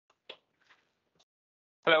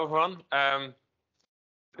Hello, everyone.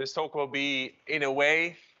 This talk will be, in a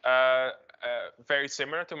way, very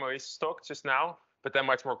similar to Maurice's talk just now, but then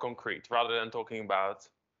much more concrete. Rather than talking about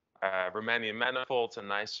Riemannian manifolds and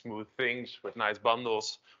nice smooth things with nice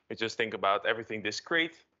bundles, we just think about everything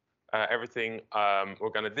discrete. We're going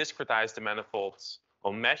to discretize the manifolds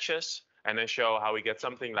on meshes and then show how we get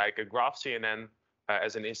something like a graph CNN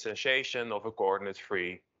as an instantiation of a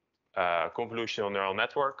coordinate-free convolutional neural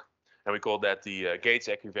network. And we call that the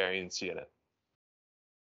Gauge-equivariant CNN.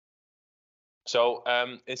 So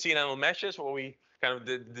in CNN on meshes, what we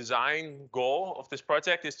the design goal of this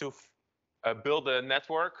project is to build a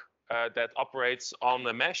network that operates on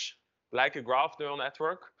a mesh like a graph neural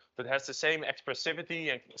network, but has the same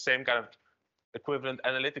expressivity and same kind of equivalent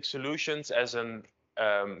analytic solutions as an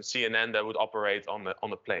CNN that would operate on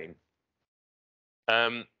a plane.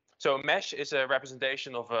 So a mesh is a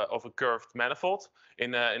representation of a curved manifold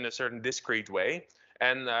in a certain discrete way.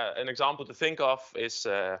 And an example to think of is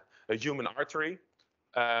a human artery.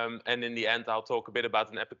 And in the end, I'll talk a bit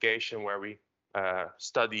about an application where we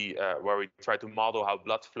where we try to model how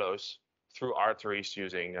blood flows through arteries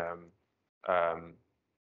using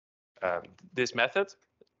this method.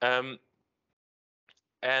 In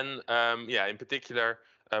particular,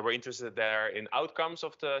 we're interested there in outcomes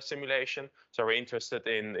of the simulation. So we're interested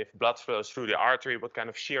in if blood flows through the artery, what kind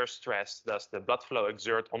of shear stress does the blood flow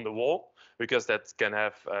exert on the wall? Because that can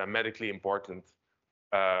have medically important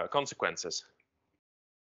consequences.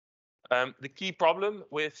 The key problem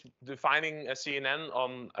with defining a CNN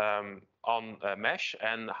on a mesh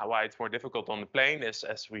and why it's more difficult on the plane is,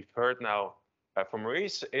 as we've heard now from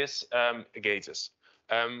Maurice, is gauges.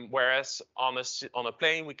 Whereas on a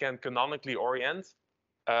plane, we can canonically orient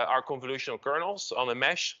our convolutional kernels. On a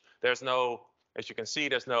mesh, there's no, as you can see,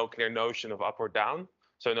 there's no clear notion of up or down.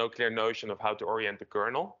 So no clear notion of how to orient the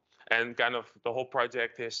kernel. And kind of the whole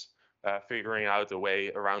project is figuring out a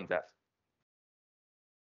way around that.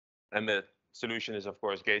 And the solution is, of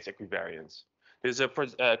course, Gauge-equivariance. This is a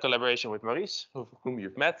collaboration with Maurice, whom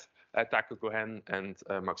you've met, Taco Cohen, and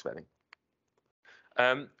Max Welling.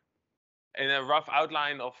 In a rough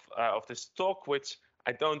outline of this talk, which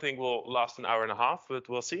I don't think will last an hour and a half, but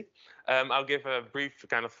we'll see. I'll give a brief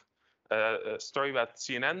kind of story about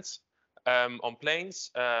CNNs on planes,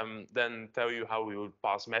 then tell you how we would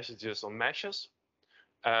pass messages on meshes,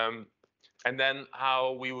 and then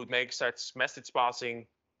how we would make such message passing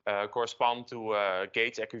correspond to a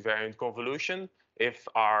Gauge-equivariant convolution if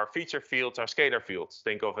our feature fields are scalar fields.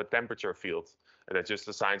 Think of a temperature field that just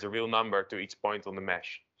assigns a real number to each point on the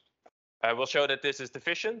mesh. We'll show that this is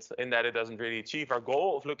deficient in that it doesn't really achieve our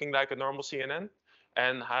goal of looking like a normal CNN,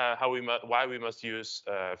 and why we must use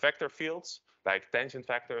vector fields like tangent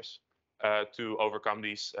vectors to overcome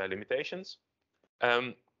these limitations.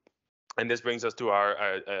 And this brings us to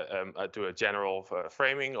a general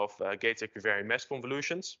framing of Gauge-equivariant mesh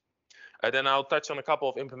convolutions. Then I'll touch on a couple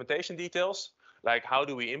of implementation details, like how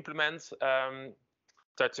do we implement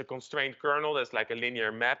such a constrained kernel that's like a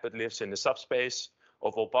linear map that lives in the subspace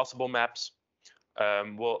of all possible maps.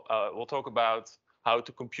 We'll talk about how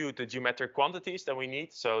to compute the geometric quantities that we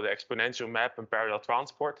need, so the exponential map and parallel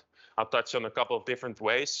transport. I'll touch on a couple of different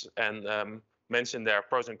ways and mention their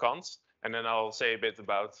pros and cons, and then I'll say a bit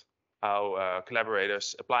about how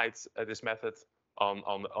collaborators applied this method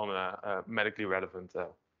on a medically relevant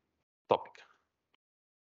topic.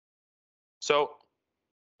 So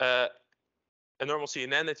a normal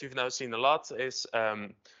CNN that you've now seen a lot is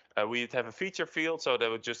we'd have a feature field, so that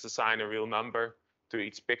would just assign a real number to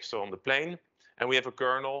each pixel on the plane. And we have a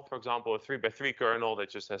kernel, for example, a 3x3 kernel that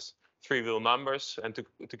just has 3 real numbers. And to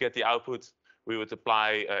get the output, we would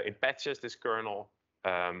apply in patches this kernel,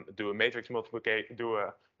 do a matrix multiplication, do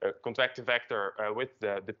a contractive vector with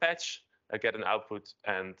the patch, get an output,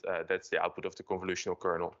 and that's the output of the convolutional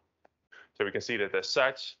kernel. So we can see that as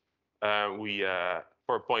such,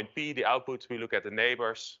 for point P, the output, we look at the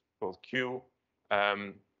neighbors called Q.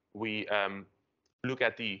 We look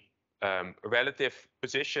at the relative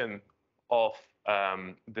position of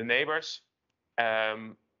the neighbors,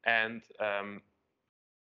 this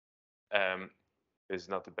is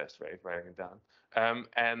not the best way of writing it down,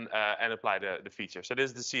 and apply the feature. So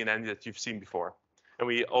this is the CNN that you've seen before. And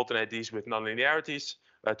we alternate these with nonlinearities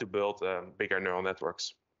to build bigger neural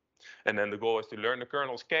networks. And then the goal is to learn the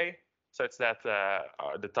kernels K such that the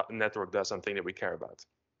network does something that we care about.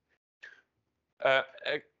 An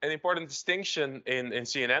important distinction in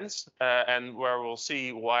CNNs, and where we'll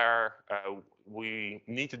see where we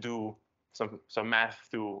need to do some math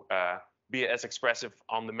to be as expressive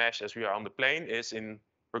on the mesh as we are on the plane, is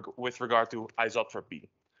with regard to isotropy.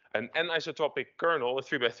 An anisotropic kernel, a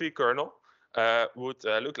 3x3 kernel, would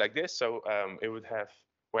look like this. So it would have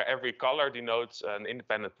where every color denotes an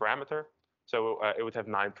independent parameter. So it would have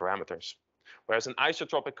 9 parameters. Whereas an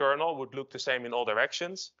isotropic kernel would look the same in all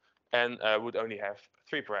directions and would only have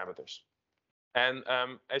 3 parameters. And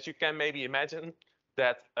as you can maybe imagine,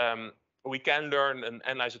 that we can learn an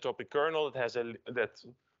anisotropic kernel that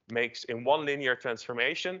makes in one linear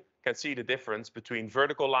transformation can see the difference between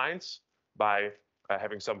vertical lines by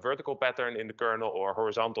having some vertical pattern in the kernel or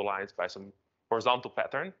horizontal lines by some horizontal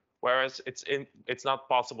pattern. Whereas it's not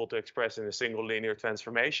possible to express in a single linear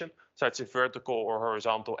transformation such a vertical or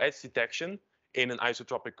horizontal edge detection in an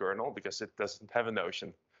isotropic kernel because it doesn't have a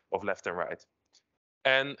notion of left and right.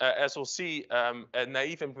 And as we'll see, a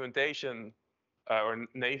naive implementation or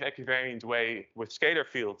naive equivariant way with scalar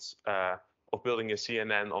fields of building a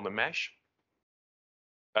CNN on a mesh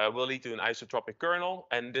will lead to an isotropic kernel,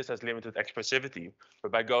 and this has limited expressivity.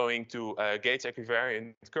 But by going to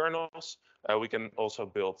Gauge-equivariant kernels, we can also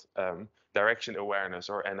build direction awareness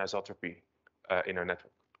or anisotropy in our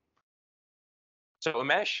network. So a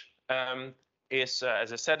mesh is,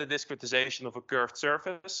 as I said, a discretization of a curved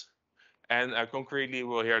surface. And concretely,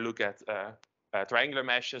 we'll here look at triangular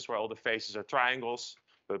meshes where all the faces are triangles.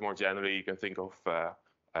 But more generally, you can think of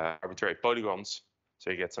arbitrary polygons.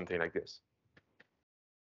 So you get something like this.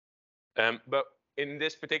 But in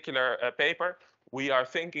this particular paper, we are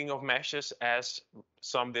thinking of meshes as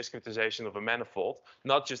some discretization of a manifold,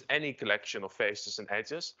 not just any collection of faces and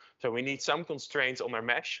edges. So we need some constraints on our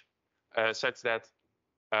mesh such that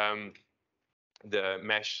the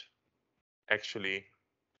mesh actually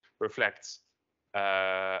reflects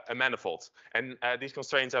a manifold. And these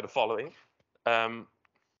constraints are the following.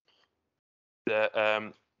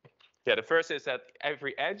 The first is that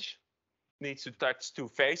every edge needs to touch 2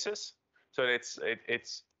 faces, so that so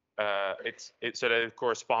that it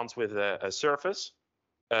corresponds with a surface.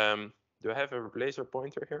 Do I have a laser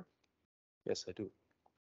pointer here? Yes, I do.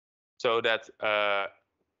 So that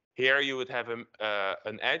here you would have an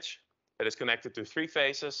edge that is connected to 3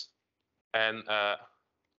 faces, and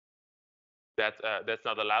that's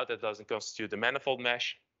not allowed. That doesn't constitute a manifold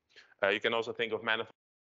mesh. You can also think of manifold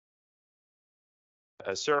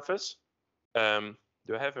a surface. Do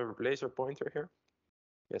I have a laser pointer here?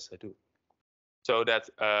 Yes, I do. So that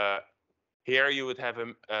here you would have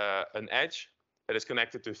an edge that is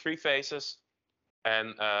connected to 3 faces,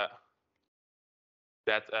 and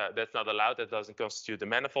that's not allowed. That doesn't constitute a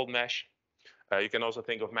manifold mesh. You can also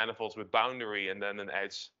think of manifolds with boundary, and then an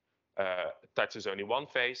edge touches only 1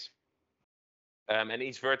 face. And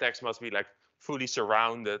each vertex must be like fully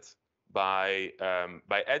surrounded by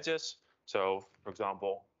edges. So, for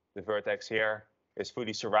example, the vertex here is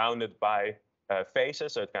fully surrounded by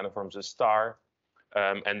faces, so it kind of forms a star.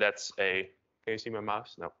 And that's a. Can you see my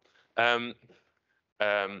mouse? No.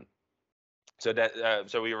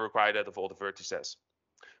 So we require that of all the vertices.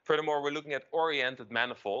 Furthermore, we're looking at oriented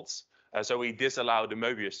manifolds. So we disallow the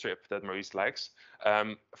Möbius strip that Maurice likes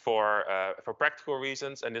for practical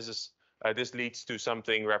reasons, and this leads to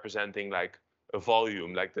something representing like a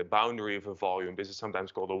volume, like the boundary of a volume. This is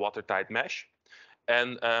sometimes called a watertight mesh.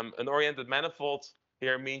 And an oriented manifold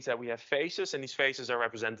here means that we have faces, and these faces are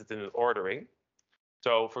represented in an ordering.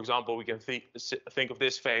 So, for example, we can think of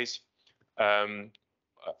this face having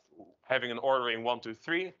an ordering 1, 2,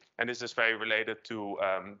 3, and this is very related to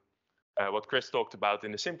what Chris talked about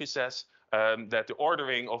in the simplices, that the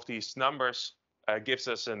ordering of these numbers gives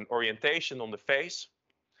us an orientation on the face.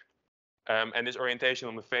 And this orientation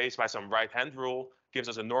on the face by some right-hand rule gives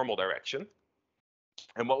us a normal direction.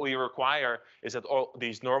 And what we require is that all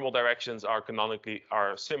these normal directions are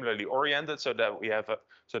similarly oriented, so that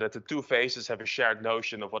so that the 2 faces have a shared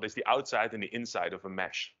notion of what is the outside and the inside of a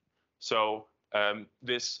mesh. So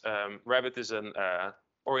this rabbit is an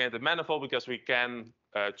oriented manifold because we can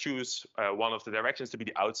choose one of the directions to be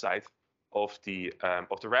the outside of the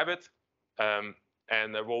rabbit,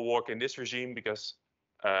 and we'll work in this regime because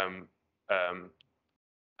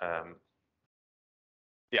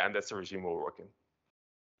yeah, and that's the regime we'll work in.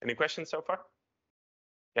 Any questions so far?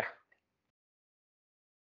 Yeah.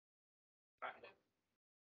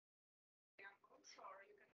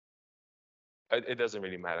 It doesn't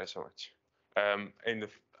really matter so much. In the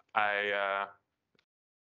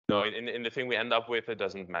thing we end up with, it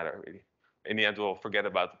doesn't matter really. In the end, we'll forget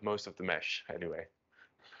about most of the mesh anyway.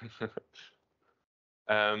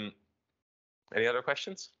 Any other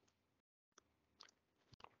questions?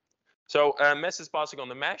 So message passing on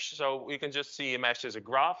the mesh. So we can just see a mesh as a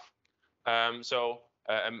graph. A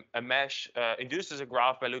mesh induces a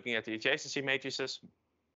graph by looking at the adjacency matrices.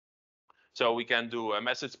 So we can do a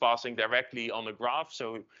message passing directly on the graph.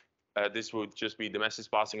 So this would just be the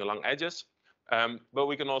message passing along edges. But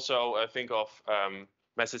we can also think of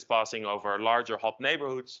message passing over larger hop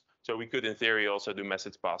neighborhoods. So we could, in theory, also do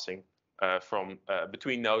message passing from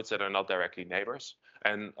between nodes that are not directly neighbors.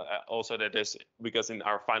 And also that is because in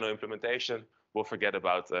our final implementation, we'll forget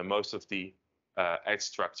about most of the edge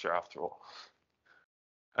structure after all.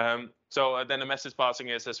 So then the message passing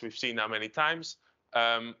is, as we've seen now many times,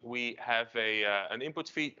 we have an input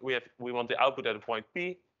feed. We want the output at a point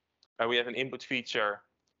P. We have an input feature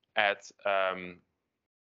at a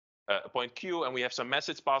point Q, and we have some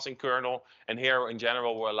message passing kernel. And here, in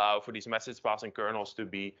general, we'll allow for these message passing kernels to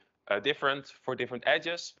be different for different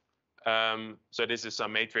edges. So this is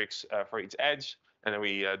some matrix for each edge, and then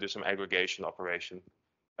we do some aggregation operation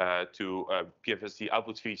to give us the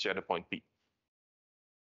output feature at a point P.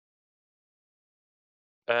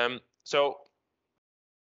 So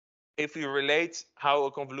if we relate how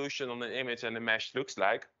a convolution on an image and a mesh looks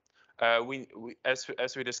like,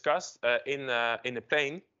 as we discussed in the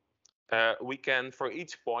plane, we can, for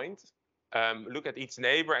each point, look at each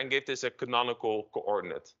neighbor and give this a canonical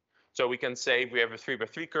coordinate. So we can say if we have a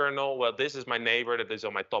 3x3 kernel, well, this is my neighbor that is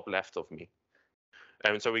on my top left of me.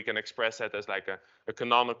 And so we can express that as like a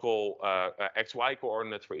canonical XY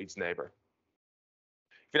coordinate for each neighbor.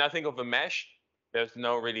 If you now think of a mesh, there's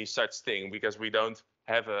no really such thing because we don't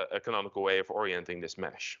have a canonical way of orienting this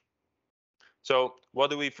mesh. So what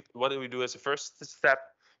do we do as a first step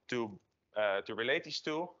to relate these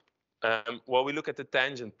two? Well, we look at the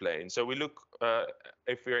tangent plane. So we look,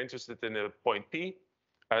 if we're interested in a point P,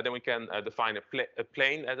 then we can define a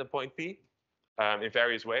plane at a point P in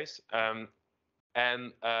various ways,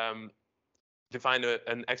 and define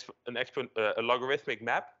a logarithmic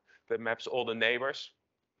map that maps all the neighbors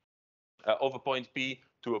of a point P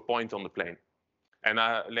to a point on the plane. And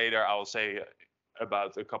later I'll say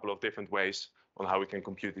about a couple of different ways on how we can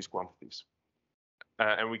compute these quantities.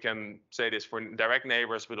 And we can say this for direct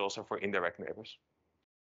neighbors, but also for indirect neighbors.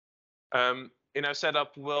 In our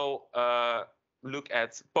setup, we'll look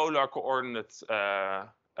at polar coordinates, polar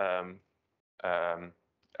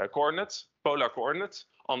coordinates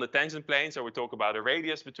on the tangent plane. So we talk about a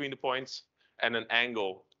radius between the points and an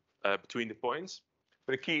angle between the points.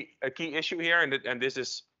 But a key issue here, and this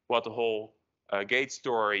is what the whole gauge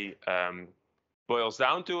story boils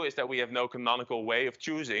down to, is that we have no canonical way of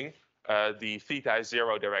choosing the theta is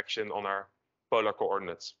 0 direction on our polar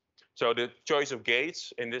coordinates. So the choice of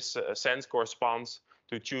gauge in this sense corresponds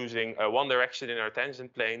to choosing one direction in our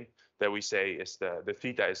tangent plane that we say is the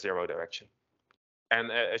theta is 0 direction.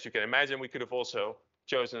 And as you can imagine, we could have also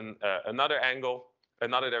chosen another angle,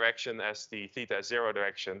 another direction as the theta is 0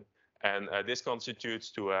 direction. And this constitutes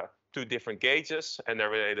to two different gauges, and they're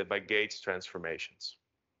related by gauge transformations.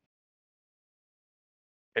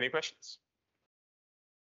 Any questions?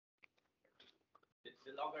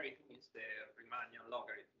 The logarithm is the Riemannian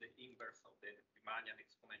logarithm, the inverse of the Riemannian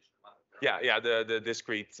exponential matter. Yeah, the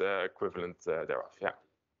discrete equivalent thereof. Yeah.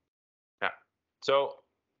 So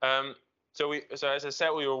as I said,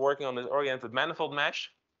 we were working on this oriented manifold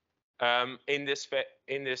mesh. In this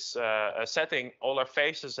setting, all our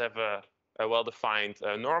faces have a well-defined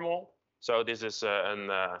normal. So this is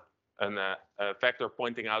a vector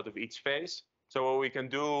pointing out of each face. So what we can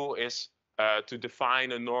do is to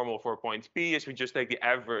define a normal for a point P is we just take the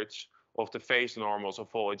average of the face normals of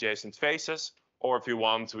all adjacent faces. Or if you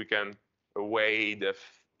want, we can weigh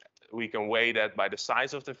that by the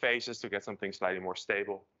size of the faces to get something slightly more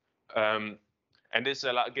stable. And this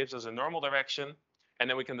gives us a normal direction. And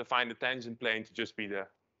then we can define the tangent plane to just be the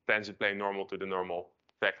tangent plane normal to the normal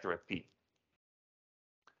vector at P.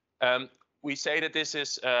 We say that this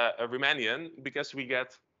is a Riemannian because we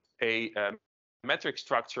get a metric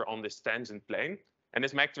structure on this tangent plane. And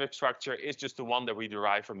this metric structure is just the one that we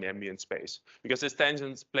derive from the ambient space. Because this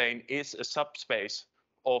tangent plane is a subspace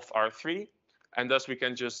of R3. And thus we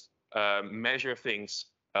can just measure things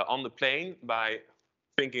on the plane by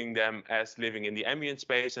thinking them as living in the ambient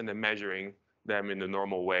space and then measuring them in the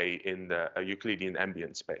normal way in the Euclidean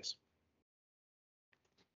ambient space.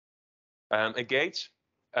 A gauge,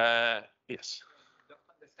 yes. Just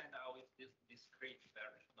understand how is this discrete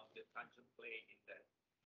version of the tangent plane in the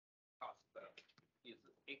cusp is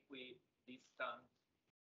equidistant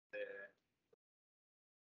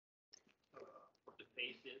for the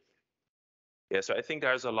faces. Yeah, so I think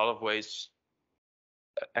there's a lot of ways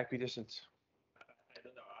equidistant. I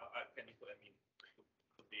don't know. Can you? I mean,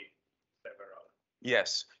 could be several.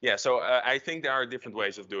 Yes. Yeah. So I think there are different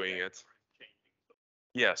ways of doing it.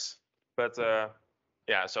 Yes. But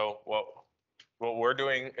yeah. So what we're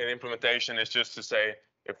doing in implementation is just to say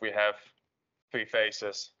if we have 3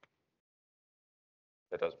 faces,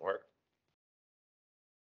 that doesn't work.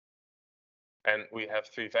 and we have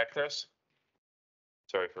 3 vectors.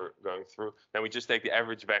 Sorry for going through. Then we just take the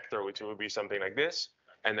average vector, which will be something like this,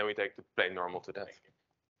 and then we take the plane normal to that.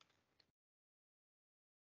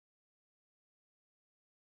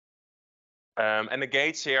 And the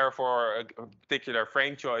gates here for a particular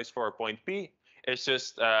frame choice for a point P is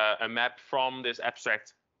just a map from this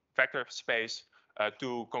abstract vector space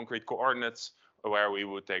to concrete coordinates where we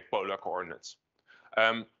would take polar coordinates.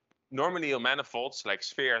 Normally in manifolds like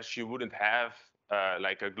spheres, you wouldn't have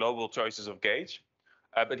like a global choices of gauge.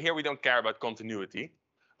 But here we don't care about continuity.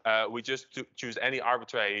 We just choose any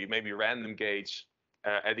arbitrary, maybe random gauge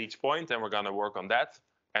at each point, and we're going to work on that.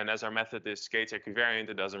 And as our method is gauge-equivariant,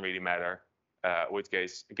 it doesn't really matter which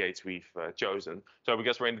gauge we've chosen. So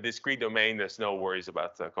because we're in the discrete domain, there's no worries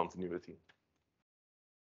about continuity.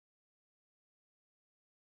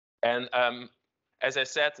 And as I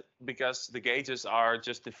said, because the gauges are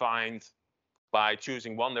just defined by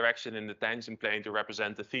choosing one direction in the tangent plane to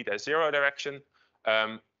represent the theta 0 direction,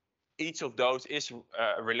 each of those is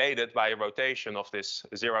related by a rotation of this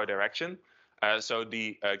 0 direction. So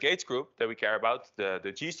the gauge group that we care about,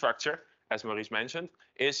 the G structure, as Maurice mentioned,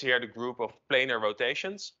 is here the group of planar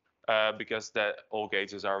rotations because all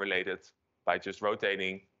gauges are related by just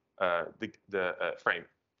rotating the frame.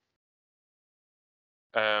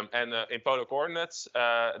 And in polar coordinates,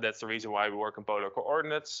 that's the reason why we work in polar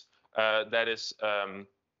coordinates. That is a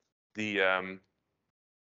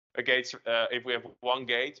gauge. If we have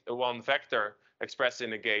one vector expressed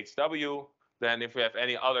in a gauge W, then if we have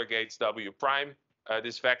any other gauge W prime,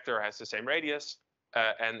 this vector has the same radius,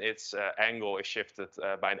 and its angle is shifted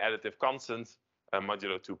by an additive constant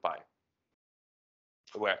modulo 2 pi.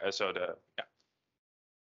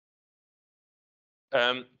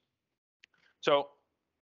 So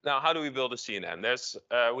now how do we build a CNN?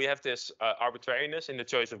 We have this arbitrariness in the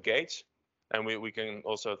choice of gauge, and we can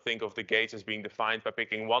also think of the gauge as being defined by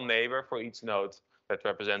picking one neighbor for each node that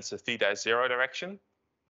represents the theta 0 direction.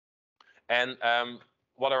 And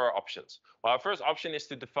what are our options? Well, our first option is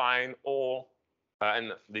to define all,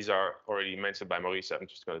 and these are already mentioned by Maurice, I'm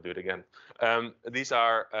just going to do it again. These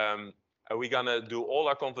are, we're going to do all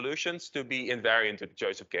our convolutions to be invariant to the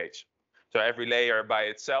choice of gauge. So every layer by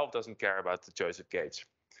itself doesn't care about the choice of gauge.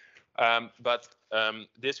 But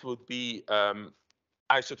this would be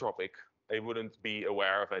isotropic. It wouldn't be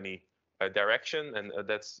aware of any direction, and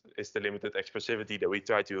that is the limited expressivity that we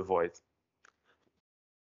try to avoid.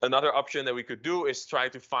 Another option that we could do is try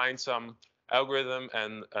to find some algorithm,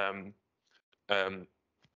 and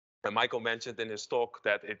Michael mentioned in his talk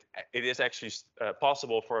that it is actually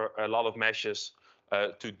possible for a lot of meshes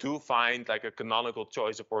to find like a canonical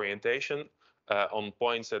choice of orientation on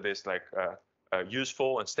points that is like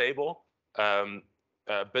useful and stable.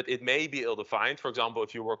 But it may be ill-defined. For example,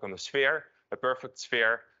 if you work on a sphere, a perfect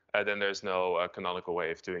sphere, then there's no canonical way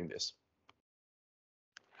of doing this.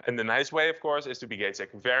 And the nice way, of course, is to be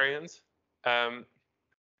gauge-equivariant.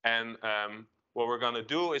 What we're going to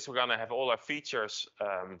do is we're going to have all our features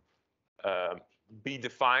be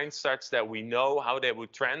defined such that we know how they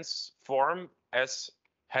would transform as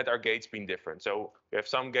had our gates been different. So we have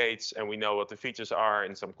some gates and we know what the features are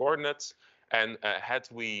in some coordinates. And had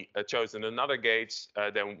we chosen another gauge,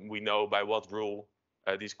 then we know by what rule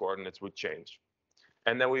these coordinates would change.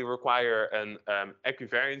 And then we require an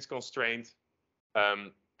equivariance constraint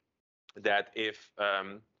that if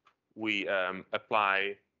we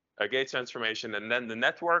apply a gauge transformation and then the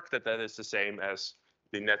network, that is the same as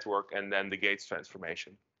the network and then the gauge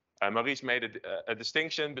transformation. Maurice made a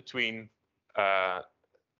distinction between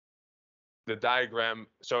the diagram.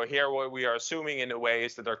 So here what we are assuming in a way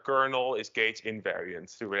is that our kernel is gauge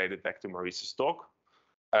invariant, to relate it back to Maurice's talk.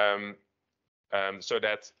 So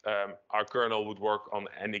that our kernel would work on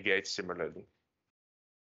any gauge similarly.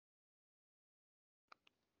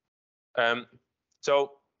 One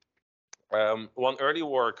early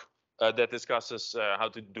work that discusses how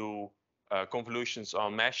to do convolutions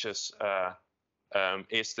on meshes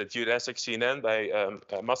is the geodesic CNN by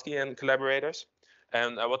Muskie and collaborators.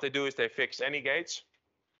 And what they do is they fix any gauge,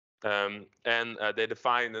 and they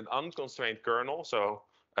define an unconstrained kernel, so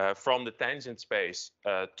from the tangent space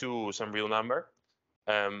to some real number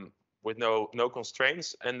with no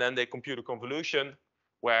constraints. And then they compute a convolution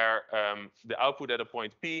where the output at a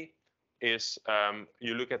point P is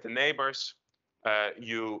you look at the neighbors,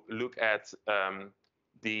 you look at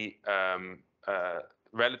the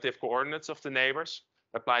relative coordinates of the neighbors,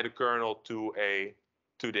 apply the kernel to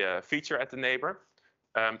the feature at the neighbor.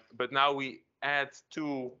 But now we add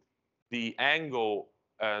to the angle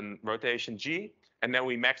rotation G, and then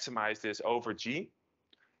we maximize this over G.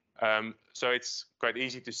 So it's quite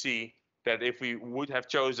easy to see that if we would have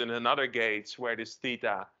chosen another gauge where this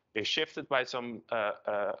theta is shifted by some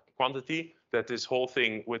quantity, that this whole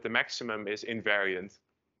thing with the maximum is invariant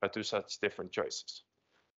to such different choices.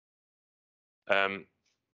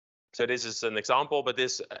 So this is an example, but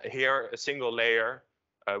this here, a single layer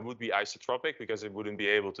would be isotropic because it wouldn't be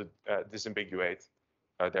able to disambiguate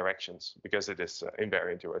directions because it is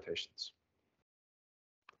invariant to rotations.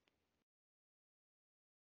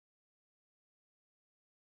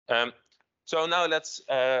 So now let's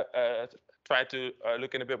try to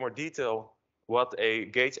look in a bit more detail what a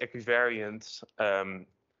Gauge-equivariant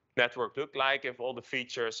network look like if all the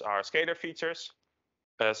features are scalar features.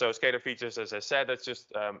 So scalar features, as I said, that's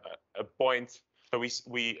just a point. So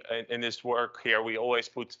we in this work here, we always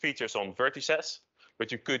put features on vertices,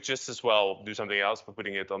 but you could just as well do something else by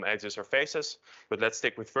putting it on edges or faces. But let's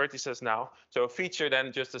stick with vertices now. So a feature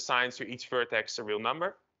then just assigns to each vertex a real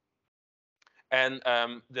number. And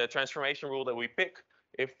the transformation rule that we pick,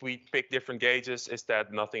 if we pick different gauges, is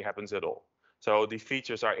that nothing happens at all. So the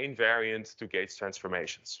features are invariant to gauge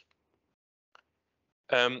transformations.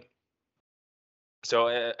 So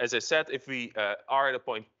as I said, if we are at a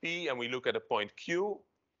point P and we look at a point Q,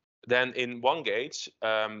 then in one gauge,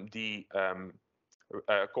 the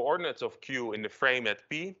coordinates of Q in the frame at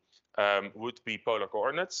P would be polar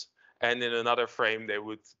coordinates. And in another frame, they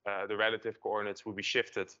would the relative coordinates would be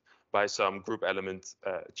shifted by some group element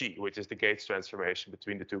G, which is the gauge transformation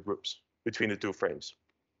between the two groups, between the two frames.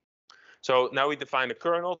 So now we define a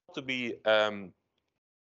kernel to be an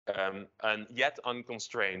yet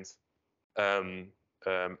unconstrained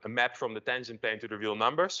a map from the tangent plane to the real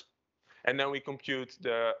numbers. And then we compute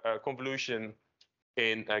the convolution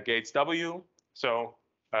in gauge W. So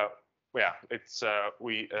yeah, it's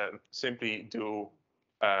we simply do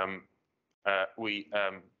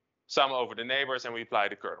sum over the neighbors and we apply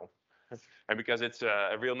the kernel. And because it's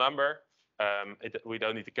a real number, we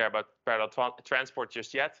don't need to care about parallel transport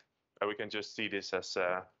just yet. We can just see this as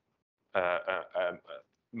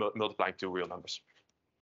multiplying two real numbers.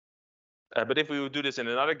 But if we would do this in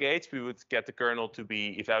another gauge, we would get the kernel to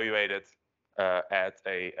be evaluated at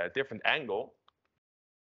a different angle.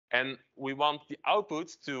 And we want the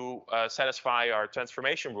output to satisfy our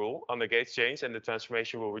transformation rule on the gauge change, and the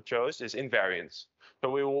transformation rule we chose is invariance. So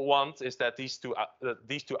what we will want is that these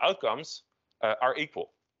two outcomes are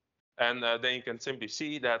equal. And then you can simply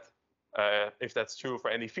see that if that's true for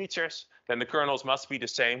any features, then the kernels must be the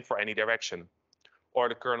same for any direction. Or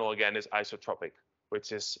the kernel, again, is isotropic,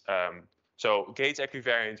 which is, so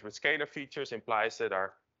Gauge-equivariant with scalar features implies that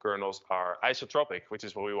our kernels are isotropic, which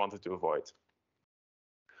is what we wanted to avoid.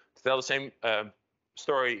 To tell the same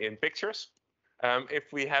story in pictures,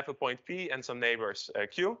 if we have a point P and some neighbors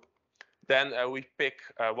Q, then we pick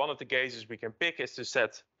one of the gauges we can pick is to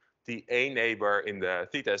set the A neighbor in the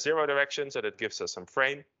theta 0 direction, so that gives us some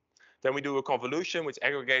frame. Then we do a convolution which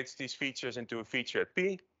aggregates these features into a feature at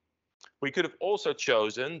P. We could have also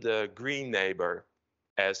chosen the green neighbor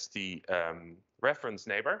as the reference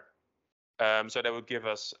neighbor. So that would give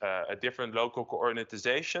us a different local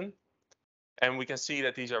coordinatization. And we can see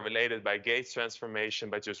that these are related by gauge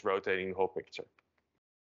transformation by just rotating the whole picture.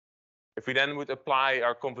 If we then would apply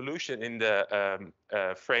our convolution in the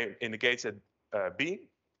frame in the gauge at B,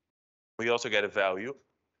 we also get a value.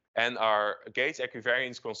 And our gauge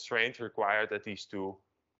equivariance constraint required that these two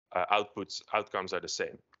outcomes are the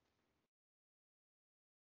same.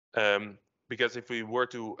 Because if we were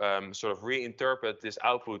to sort of reinterpret this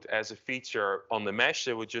output as a feature on the mesh,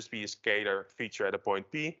 it would just be a scalar feature at a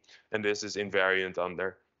point P, and this is invariant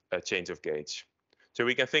under a change of gauge. So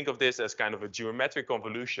we can think of this as kind of a geometric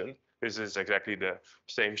convolution. This is exactly the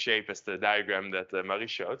same shape as the diagram that Marie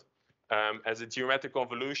showed. As a geometric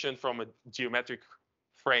convolution from a geometric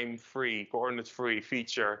frame-free, coordinate-free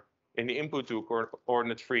feature in the input to a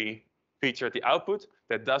coordinate-free feature at the output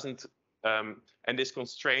that doesn't and this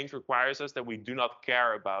constraint requires us that we do not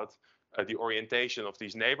care about the orientation of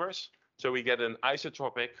these neighbors. So we get an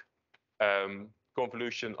isotropic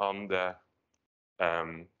convolution on the,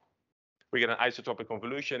 we get an isotropic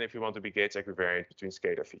convolution if you want to be gauge equivariant between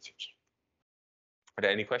scalar features. Are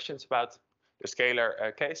there any questions about the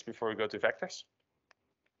scalar case before we go to vectors?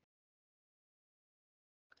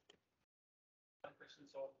 One question,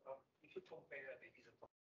 so if you compare the isotropic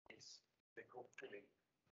case, the group pooling,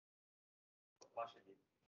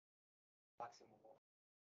 maximum,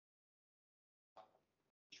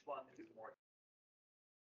 which one is more?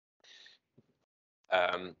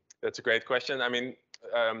 That's a great question. I mean,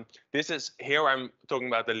 this is here I'm talking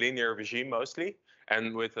about the linear regime mostly,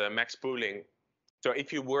 and with max pooling. So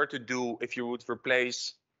if you were to do, if you would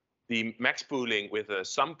replace the max pooling with a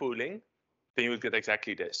sum pooling, then you would get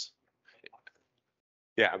exactly this.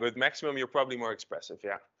 Yeah, with maximum, you're probably more expressive.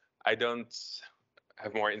 Yeah, I don't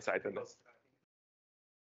have more insight than this.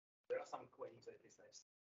 There are some claims that this is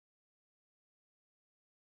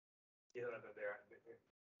either that they're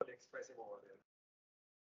expressive or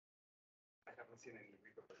I haven't seen any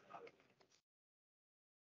reproportionality.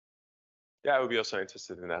 Yeah, I would be also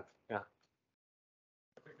interested in that. Yeah.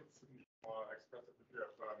 I think it's more expressive if you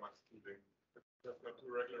have max feeding. If you have not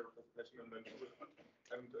two regular representation and then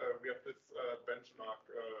and we have this benchmark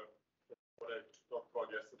what I talked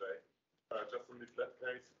about yesterday, just in the flat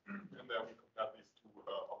case, and then we compare these two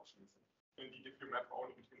options. Indeed, if you map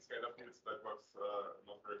only between scalar fields, that works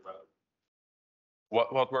not very well.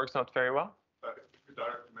 What works not very well? If you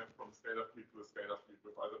directly map from scalar field to a scalar field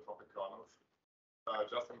with isotropic kernels,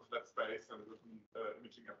 just in a flat space and with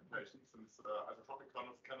imaging applications, since isotropic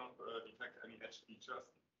kernels cannot detect any edge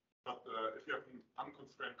features. But if you have an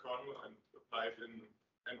unconstrained kernel and apply it in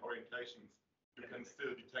n orientations, you can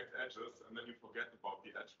still detect edges, and then you forget about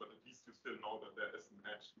the edge, but at least you still know that there is an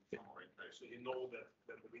edge in some orientation. So you know that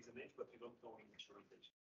there is an edge, but you don't know in which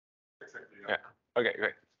orientation. Exactly. Yeah. Okay,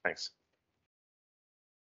 great. Thanks.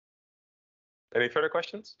 Any further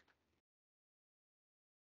questions?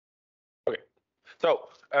 Okay. So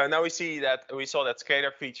now we saw that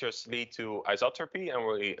scalar features lead to isotropy, and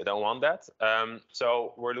we don't want that.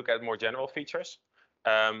 So we'll look at more general features,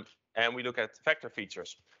 and we look at vector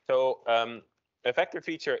features. So a vector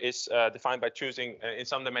feature is defined by choosing in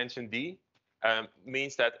some dimension d,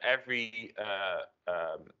 means that every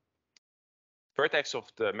vertex of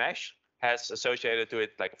the mesh has associated to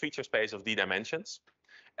it like a feature space of d dimensions.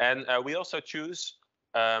 And we also choose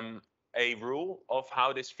a rule of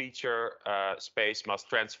how this feature space must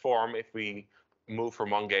transform if we move from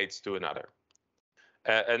one gate to another.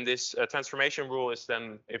 And this transformation rule is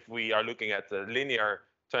then, if we are looking at the linear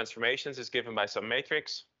transformations, is given by some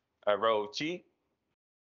matrix, rho G,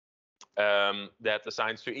 that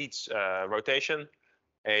assigns to each rotation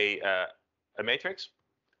a matrix.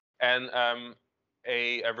 And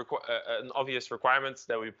an obvious requirement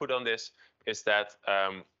that we put on this is that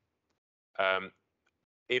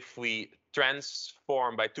if we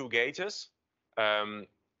transform by two gauges,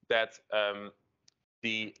 that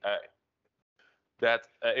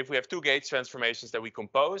if we have two gauge transformations that we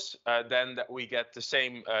compose, then that we get the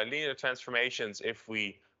same linear transformations if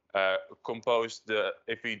we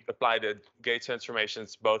if we apply the gauge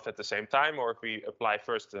transformations both at the same time, or if we apply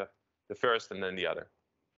first the first and then the other.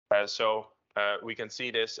 So we can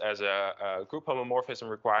see this as a group homomorphism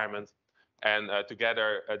requirement. And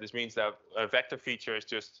together, this means that a vector feature is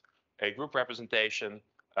just a group representation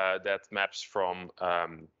that maps from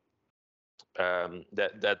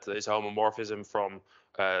that is homomorphism from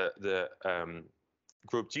the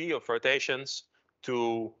group G of rotations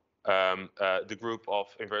to the group of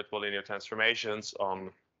invertible linear transformations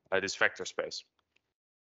on this vector space.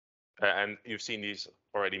 And you've seen these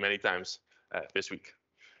already many times this week.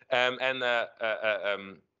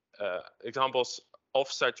 Examples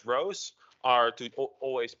of such rows are to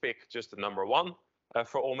always pick just the number 1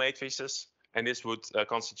 for all matrices, and this would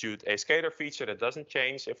constitute a scalar feature that doesn't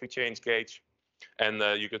change if we change gauge. And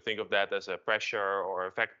you could think of that as a pressure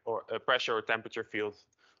or a pressure or temperature field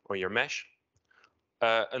on your mesh.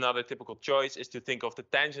 Another typical choice is to think of the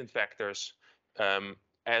tangent vectors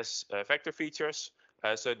as vector features.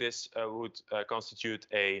 So this would constitute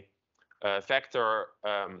a vector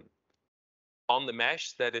on the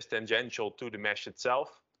mesh that is tangential to the mesh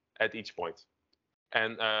itself at each point.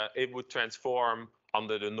 And it would transform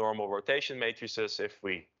under the normal rotation matrices if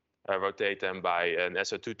we rotate them by an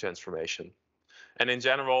SO2 transformation. And in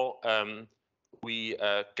general, we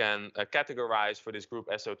can categorize for this group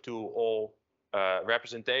SO2 all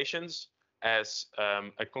representations as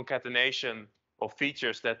a concatenation of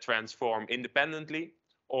features that transform independently,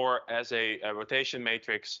 or as a rotation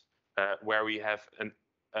matrix where we have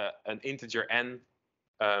an integer n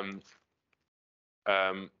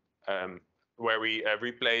where we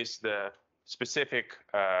replace the specific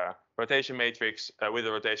rotation matrix with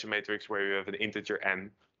a rotation matrix where you have an integer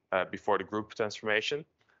n before the group transformation.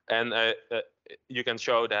 And you can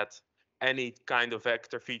show that any kind of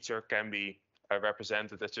vector feature can be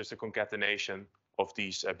represented as just a concatenation of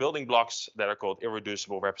these building blocks that are called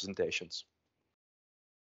irreducible representations.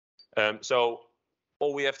 So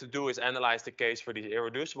all we have to do is analyze the case for these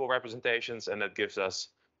irreducible representations, and that gives us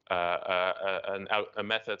a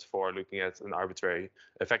method for looking at an arbitrary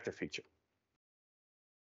vector feature.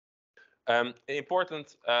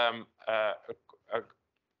 Important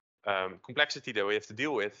complexity that we have to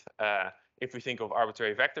deal with if we think of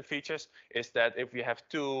arbitrary vector features is that if we have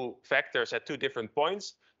two vectors at two different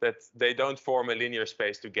points, that they don't form a linear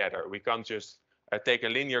space together. We can't just take a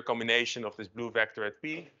linear combination of this blue vector at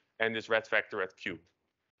P and this red vector at Q.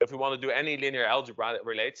 If we want to do any linear algebra that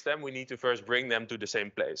relates them, we need to first bring them to the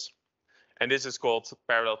same place. And this is called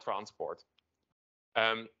parallel transport.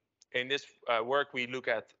 In this work, we look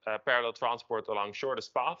at parallel transport along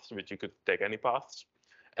shortest paths, which you could take any paths.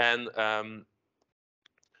 And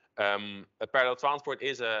a parallel transport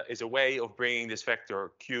is a way of bringing this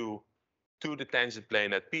vector Q to the tangent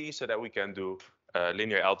plane at P so that we can do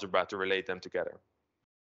linear algebra to relate them together.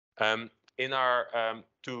 In our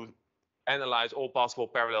to analyze all possible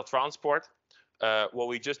parallel transport, what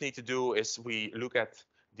we just need to do is we look at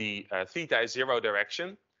the theta is 0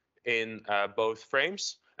 direction in both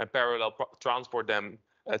frames and parallel transport them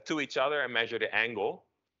to each other and measure the angle.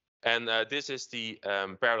 And this is the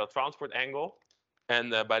parallel transport angle.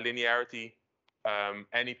 And by linearity,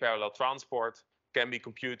 any parallel transport can be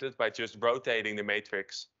computed by just rotating the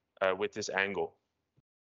matrix with this angle.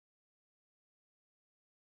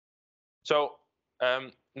 So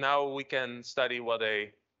now we can study what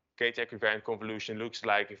a gauge-equivariant convolution looks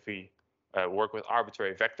like if we work with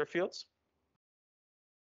arbitrary vector fields.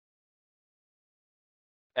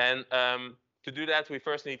 And to do that, we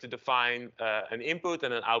first need to define an input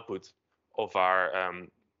and an output of our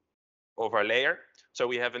layer. So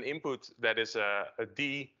we have an input that is a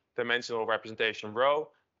d-dimensional representation rho,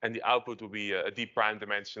 and the output will be a d-prime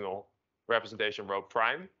dimensional representation rho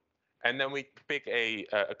prime. And then we pick a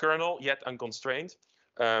kernel, yet unconstrained,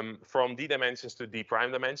 from d dimensions to d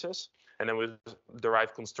prime dimensions. And then we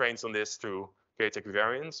derive constraints on this through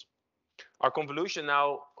gauge-equivariance. Our convolution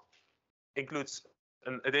now includes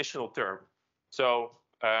an additional term. So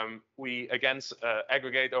we again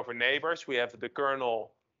aggregate over neighbors. We have the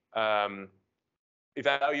kernel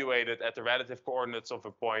evaluated at the relative coordinates of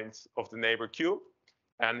a point of the neighbor Q.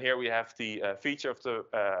 And here we have the feature of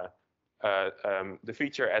the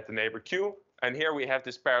feature at the neighbor Q. And here we have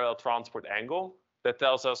this parallel transport angle that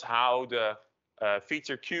tells us how the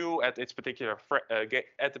feature Q at its particular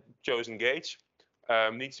at the chosen gauge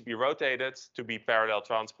needs to be rotated to be parallel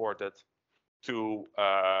transported to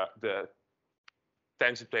the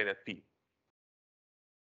tangent plane at P.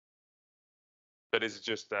 So this is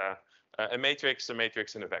just a matrix, and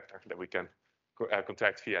a vector that we can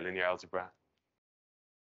contract via linear algebra.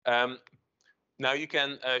 Now you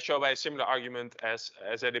can show by a similar argument as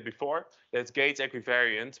I did before that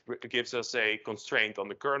gauge-equivariant gives us a constraint on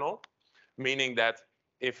the kernel, meaning that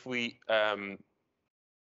if we look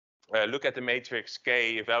at the matrix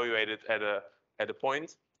K evaluated at a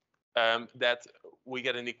point, that we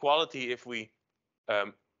get an equality if we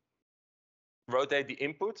rotate the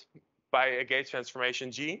input by a gauge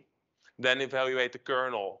transformation G, then evaluate the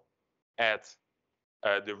kernel at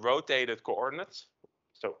the rotated coordinates.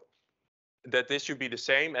 So that this should be the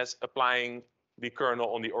same as applying the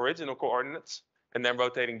kernel on the original coordinates and then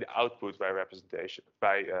rotating the output by representation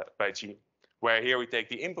by G, where here we take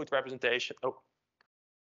the input representation. Oh,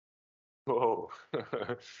 whoa,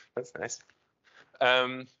 that's nice.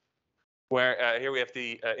 Where here we have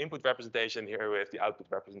the input representation, here we have the output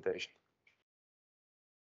representation.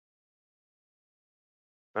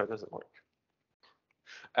 No, it doesn't work.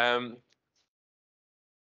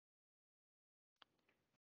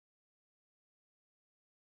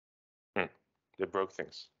 They broke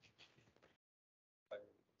things.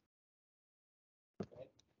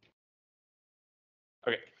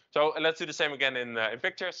 Okay, so let's do the same again in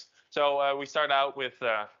pictures. So we start out with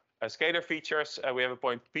scalar features. We have a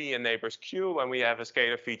point P and neighbors Q, and we have a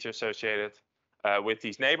scalar feature associated with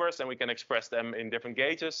these neighbors, and we can express them in different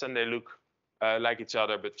gauges, and they look like each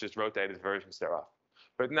other, but just rotated versions thereof.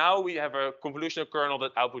 But now we have a convolutional kernel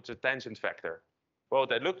that outputs a tangent vector. Well,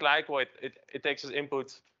 that looked like, well, it takes as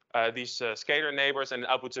input these scalar neighbors and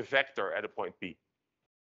outputs a vector at a point P.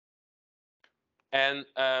 And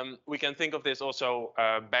we can think of this also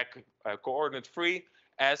back coordinate free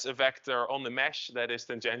as a vector on the mesh that is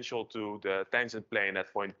tangential to the tangent plane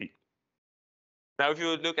at point P. Now, if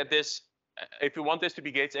you look at this, if you want this to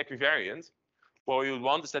be gauge-equivariant, what you would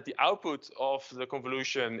want is that the output of the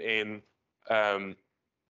convolution in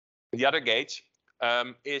the other gauge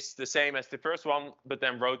is the same as the first one, but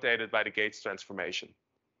then rotated by the gauge transformation.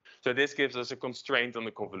 So this gives us a constraint on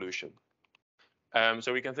the convolution.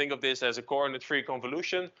 So we can think of this as a coordinate-free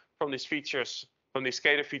convolution from these features, from these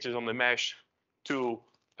scalar features on the mesh to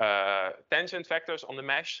tangent vectors on the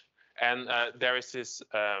mesh, and there is this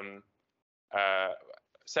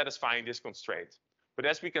satisfying this constraint. But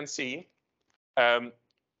as we can see,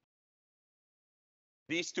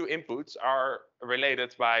 these two inputs are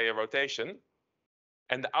related by a rotation,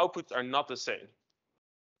 and the outputs are not the same.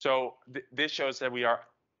 So this shows that we are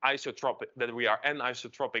isotropic, that we are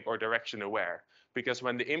anisotropic or direction aware. because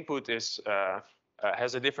when the input is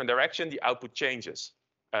has a different direction, the output changes,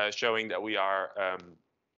 showing that we are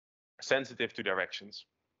sensitive to directions.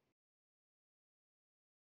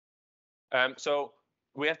 So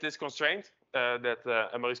we have this constraint that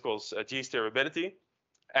Maurice calls G-steerability,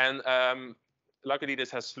 and luckily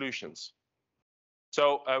this has solutions.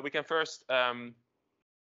 So we can first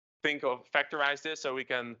think of factorize this, so we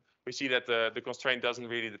see that the constraint doesn't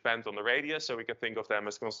really depend on the radius, so we can think of them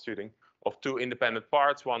as constituting of two independent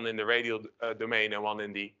parts, one in the radial domain and one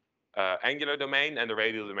in the angular domain, and the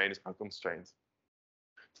radial domain is unconstrained.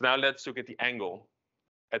 So now let's look at the angle,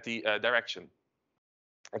 at the direction,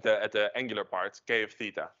 at the angular part, k of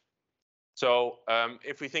theta. So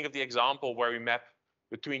if we think of the example where we map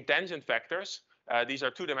between tangent vectors, these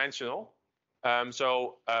are two-dimensional.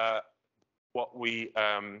 So a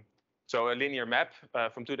linear map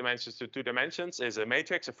from 2 dimensions to 2 dimensions is a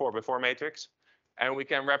matrix, a 4x4 matrix, and we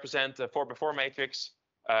can represent a 4x4 matrix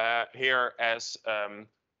here as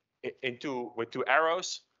with two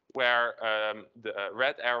arrows, where the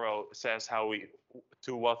red arrow says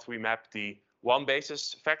to what we map the one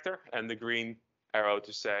basis vector, and the green arrow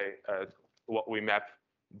to say what we map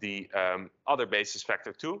the other basis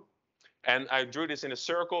vector to. And I drew this in a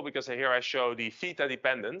circle because here I show the theta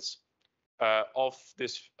dependence of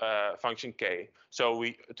this function k. So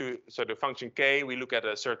the function k, we look at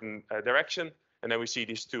a certain direction, and then we see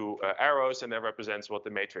these two arrows, and that represents what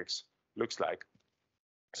the matrix looks like.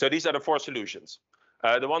 So these are the 4 solutions.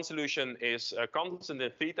 The one solution is constant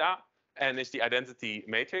in theta and is the identity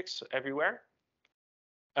matrix everywhere.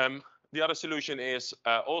 The other solution is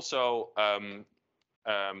also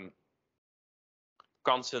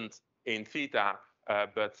constant in theta,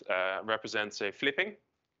 but represents a flipping.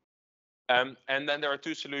 And then there are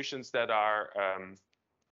 2 solutions that are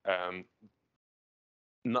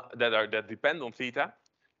that depend on theta.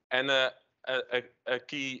 And a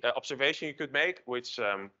key observation you could make, which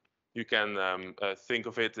you can think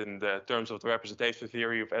of it in the terms of the representation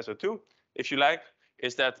theory of SO2, if you like,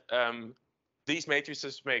 is that these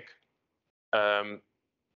matrices make 2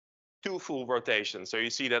 full rotations. So you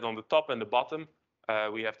see that on the top and the bottom,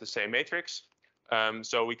 we have the same matrix.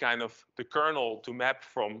 So we the kernel to map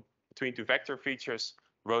from between 2 vector features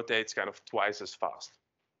rotates kind of twice as fast.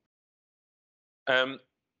 And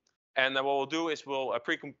then what we'll do is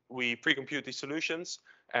we pre-compute these solutions,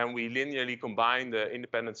 and we linearly combine the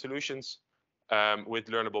independent solutions with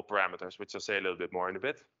learnable parameters, which I'll say a little bit more in a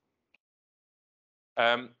bit.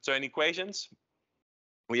 So in equations,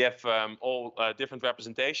 we have all different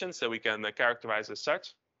representations that we can characterize as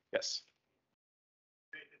such. Yes?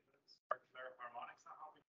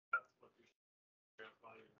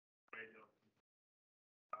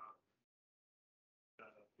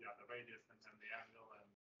 The radius and then the angle,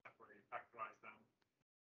 and separately factorize them.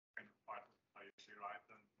 Kind of part of how you actually write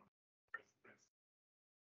them.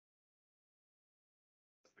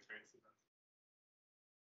 That's the case.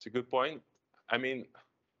 It's a good point. I mean,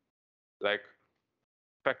 like,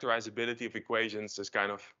 factorizability of equations is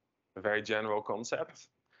kind of a very general concept.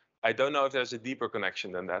 I don't know if there's a deeper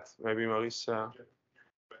connection than that. Maybe Maurice. Back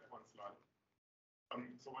one slide.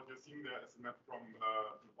 So what you're seeing there is a map from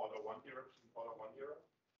order 1 era to order 1 era.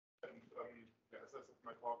 And as I said in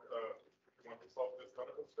my talk, if you want to solve this kind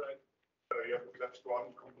of constraint, you have to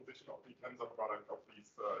Gauge-equivariant composition of the tensor product of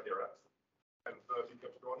these eras. And the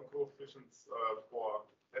Gauge-equivariant coefficients for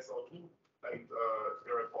SO2 and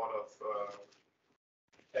era orders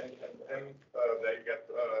n and m, they get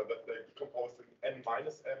that they decompose in n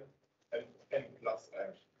minus m and n plus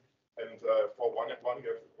m. And for 1 and 1,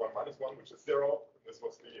 you have 1 minus 1, which is 0. This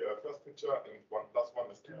was the first picture, and 1 plus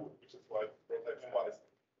 1 is 2, which is why it rotates twice.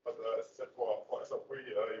 But as I said, for SO3,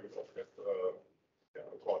 you would also get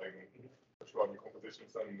according to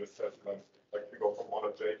compositions, and this says then, like, if you go from order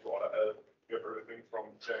J to order L, you have everything from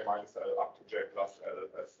J minus L up to J plus L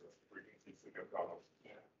as frequencies in your kernel.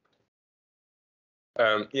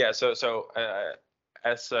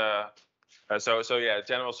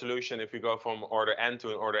 General solution, if you go from order n to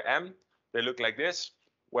an order m, they look like this,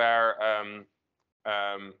 where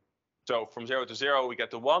so from 0 to 0 we get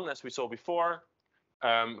the 1 as we saw before.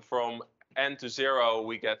 From n to 0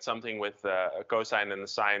 we get something with a cosine and a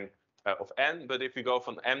sine of n, but if we go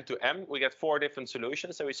from m to m, we get 4 different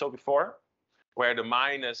solutions that we saw before, where the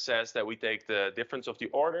minus says that we take the difference of the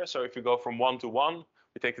order. So if you go from 1 to 1,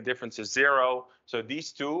 we take the difference as 0. So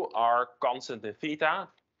these 2 are constant in theta,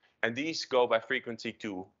 and these go by frequency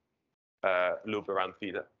 2 loop around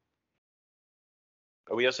theta.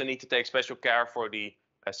 We also need to take special care for the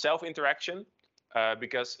self-interaction,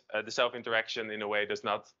 because the self-interaction in a way does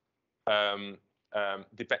not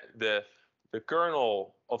the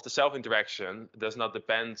kernel of the self-interaction does not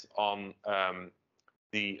depend on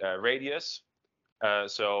the radius. In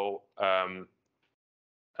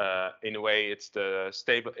a way, it's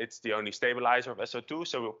the only stabilizer of SO2.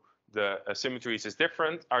 So the symmetries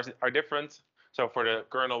are different. So for the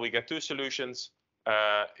kernel, we get two solutions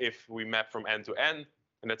if we map from n to n,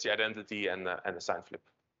 and that's the identity and the sign flip.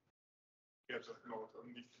 Yeah, just note on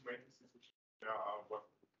these two matrices, which what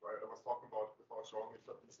I was talking about before showing it,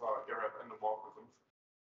 that these are Garrett endomorphisms.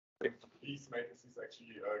 These matrices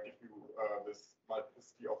actually give you this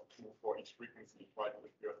multiplicity of 2 for each frequency, right?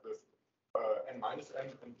 If you have this n minus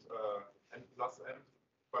n and n plus n,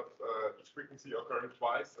 but each frequency occurring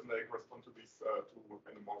twice, and they correspond to these two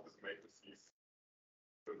endomorphism matrices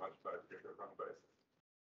to multiply to get your run base.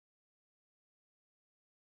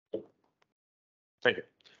 Thank you.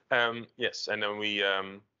 Yes, and then we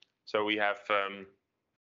have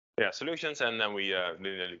solutions, and then we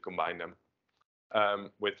linearly combine them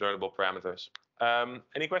with learnable parameters.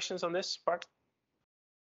 Any questions on this part?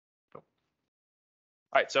 No.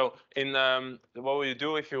 All right, so in what we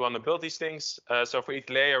do if you want to build these things, so for each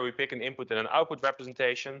layer we pick an input and an output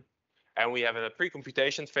representation, and we have a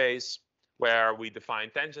pre-computation phase where we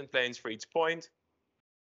define tangent planes for each point.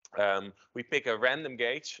 We pick a random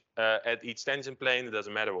gauge at each tangent plane. It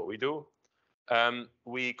doesn't matter what we do.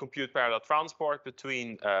 We compute parallel transport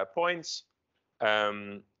between points,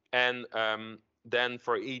 and then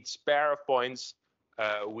for each pair of points,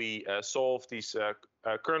 we solve these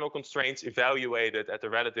kernel constraints evaluated at the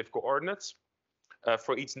relative coordinates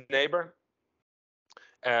for each neighbor.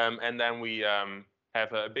 And then we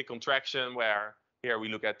have a big contraction where here we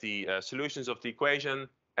look at the solutions of the equation,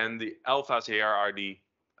 and the alphas here are the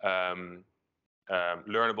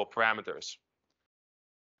learnable parameters.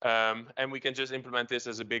 And we can just implement this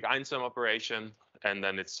as a big einsum operation, and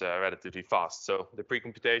then it's relatively fast. So the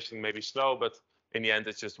pre-computation may be slow, but in the end,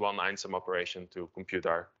 it's just one einsum operation to compute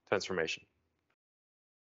our transformation.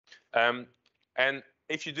 And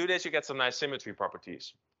if you do this, you get some nice symmetry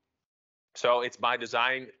properties. So it's by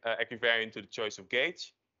design equivariant to the choice of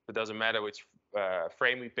gauge. It doesn't matter which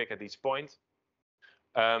frame we pick at each point.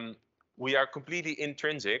 We are completely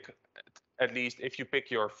intrinsic, at least if you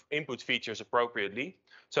pick your input features appropriately.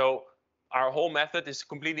 So our whole method is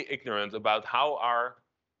completely ignorant about how our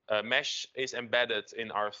mesh is embedded in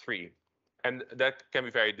R3. And that can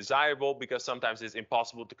be very desirable because sometimes it's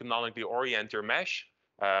impossible to canonically orient your mesh.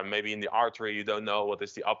 Maybe in the R3, you don't know what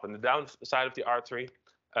is the up and the down side of the R3.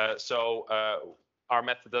 So our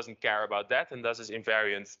method doesn't care about that, and thus is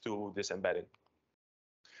invariant to this embedding.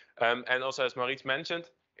 And also, as Maurice mentioned,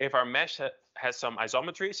 if our mesh has some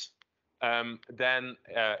isometries, then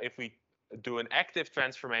if we do an active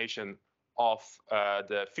transformation of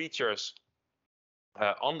the features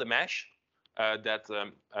on the mesh that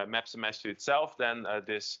maps the mesh to itself, then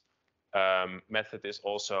this method is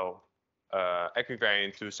also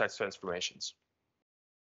equivariant to such transformations.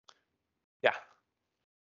 Yeah.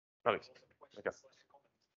 Maurice. Okay.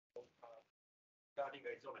 Regarding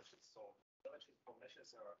isometries, so isometries for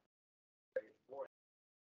meshes are very important.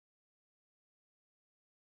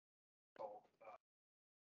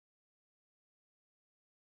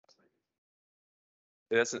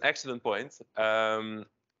 That's an excellent point.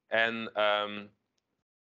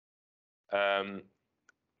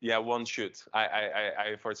 Yeah, one should. I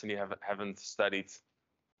unfortunately haven't studied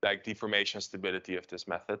like deformation stability of this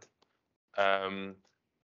method.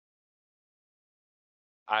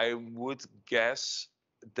 I would guess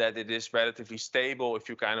that it is relatively stable if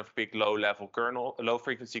you kind of pick low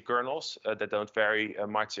frequency kernels that don't vary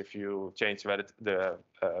much if you change the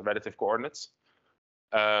relative coordinates.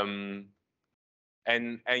 And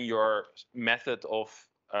your method of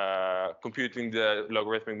computing the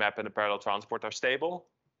logarithmic map and the parallel transport are stable,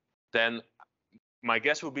 then my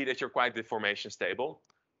guess would be that you're quite deformation stable,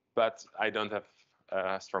 but I don't have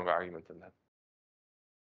a strong argument in that.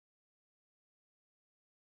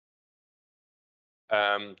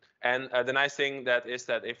 And the nice thing is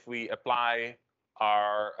that if we apply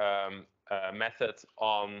our method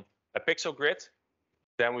on a pixel grid,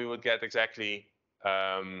 then we would get exactly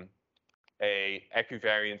a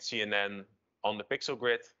equivariant CNN on the pixel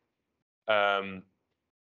grid.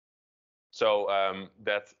 So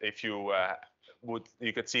that if you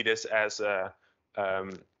you could see this as a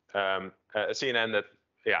CNN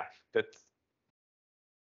that,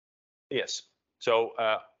 yes. So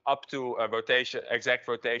up to exact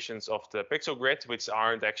rotations of the pixel grid, which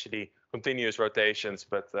aren't actually continuous rotations,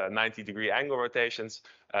 but 90-degree angle rotations,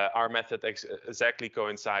 our method exactly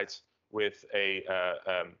coincides with a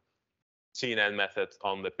CNN method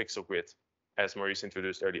on the pixel grid, as Maurice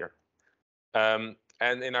introduced earlier.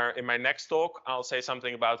 And in my next talk, I'll say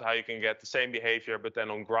something about how you can get the same behavior, but then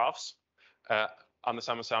on graphs, under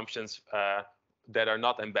some assumptions that are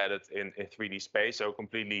not embedded in 3D space, so a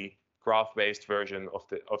completely graph-based version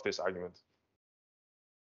of this argument.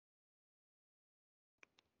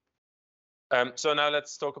 So now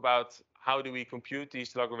let's talk about how do we compute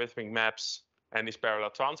these logarithmic maps and these parallel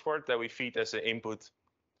transport that we feed as an input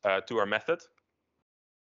to our method.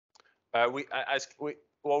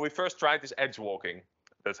 What we first tried is edge walking.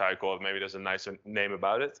 That's how I call it. Maybe there's a nicer name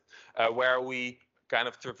about it, where we kind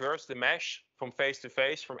of traverse the mesh from face to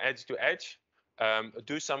face, from edge to edge,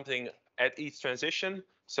 do something at each transition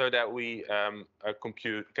so that we can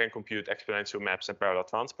compute exponential maps and parallel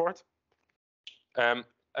transport.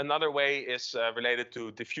 Another way is related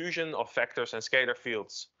to diffusion of vectors and scalar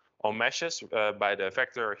fields on meshes by the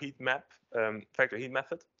vector heat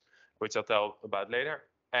method, which I'll tell about later.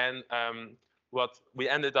 And what we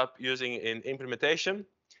ended up using in implementation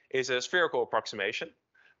is a spherical approximation,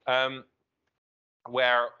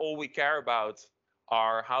 where all we care about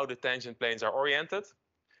are how the tangent planes are oriented,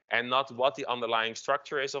 and not what the underlying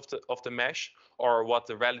structure is of the mesh, or what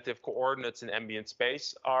the relative coordinates in ambient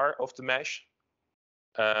space are of the mesh.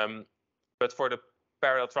 But for the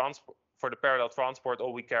parallel transport,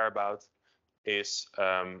 all we care about is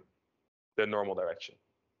the normal direction.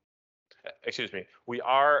 Excuse me. We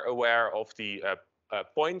are aware of the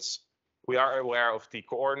points. We are aware of the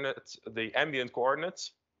coordinates, the ambient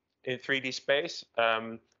coordinates in 3D space,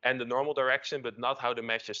 and the normal direction, but not how the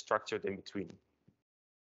mesh is structured in between.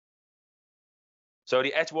 So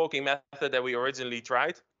the edge walking method that we originally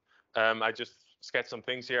tried, I just sketched some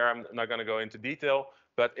things here. I'm not going to go into detail,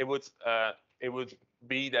 but it would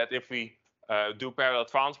be that if we do parallel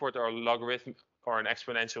transport or a logarithm or an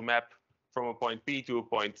exponential map from a point P to a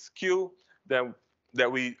point Q, then that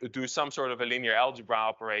we do some sort of a linear algebra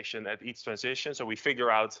operation at each transition. So we figure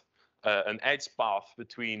out an edge path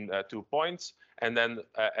between 2 points, and then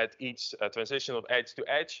at each transition of edge to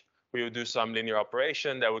edge, we would do some linear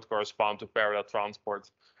operation that would correspond to parallel transport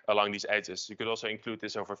along these edges. You could also include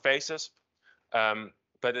this over faces,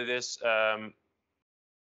 but it is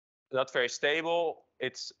not very stable.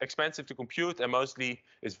 It's expensive to compute, and mostly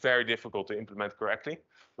it's very difficult to implement correctly.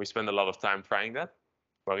 We spend a lot of time trying that.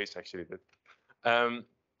 Well, he's actually did.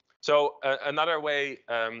 So another way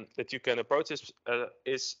that you can approach this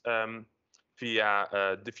is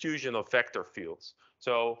via diffusion of vector fields.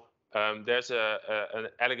 So there's an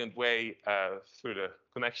elegant way through the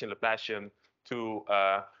connection Laplacian to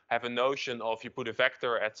have a notion of you put a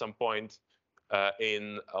vector at some point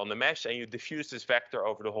on the mesh, and you diffuse this vector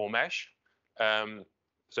over the whole mesh.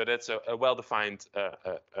 So that's a well-defined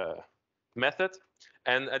method.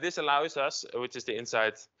 And this allows us, which is the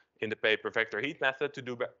insight in the paper vector heat method, to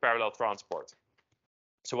do parallel transport.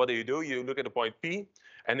 So what do? You look at the point P,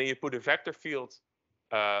 and then you put a vector field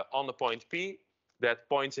on the point P that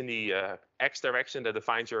points in the x direction that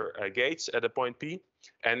defines your gates at the point P,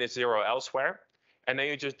 and it's 0 elsewhere. And then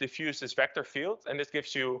you just diffuse this vector field, and this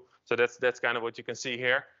gives you, so that's kind of what you can see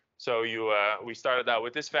here. So we started out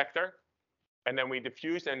with this vector, and then we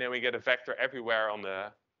diffused, and then we get a vector everywhere on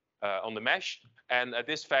the mesh. And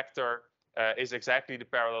this vector is exactly the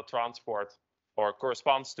parallel transport, or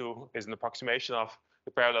corresponds to, is an approximation of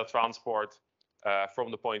the parallel transport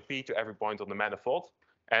from the point P to every point on the manifold.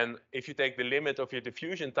 And if you take the limit of your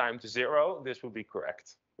diffusion time to 0, this will be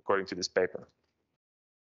correct, according to this paper.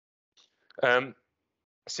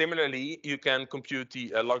 Similarly, you can compute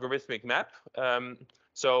the logarithmic map.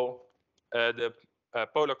 So the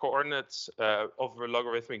polar coordinates of a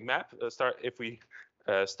logarithmic map if we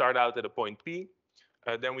start out at a point P,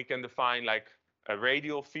 then we can define like a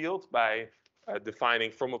radial field by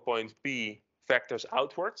defining from a point P vectors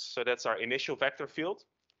outwards. So that's our initial vector field.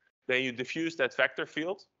 Then you diffuse that vector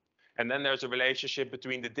field, and then there's a relationship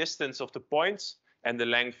between the distance of the points and the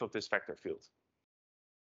length of this vector field.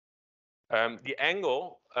 The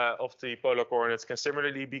angle of the polar coordinates can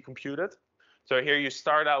similarly be computed. So here you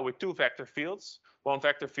start out with 2 vector fields. One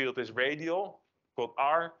vector field is radial, called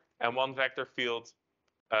R, and one vector field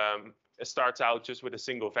starts out just with a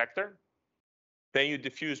single vector. Then you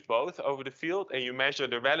diffuse both over the field, and you measure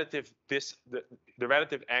the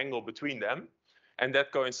relative angle between them, and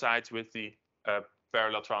that coincides with the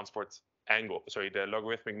parallel transport angle. Sorry, the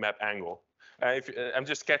logarithmic map angle. I'm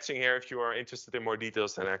just sketching here. If you are interested in more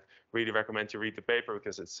details, then I really recommend you read the paper,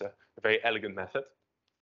 because it's a very elegant method.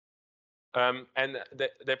 And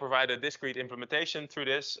they provide a discrete implementation through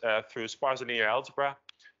this, through sparse linear algebra.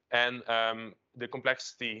 And the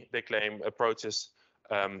complexity, they claim, approaches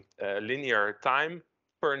linear time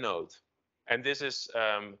per node. And this is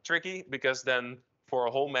tricky, because then for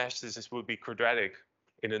a whole mesh, this would be quadratic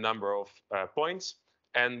in a number of points.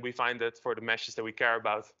 And we find that for the meshes that we care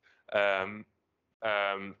about,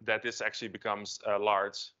 that this actually becomes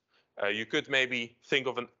large. You could maybe think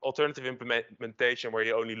of an alternative implementation where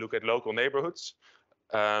you only look at local neighborhoods,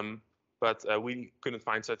 but we couldn't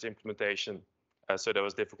find such implementation, so that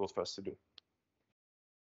was difficult for us to do.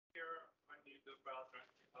 Here, when you do browser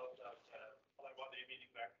out of like what are you meaning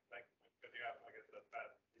back because you have, I guess, that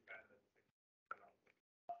path dependent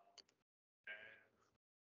and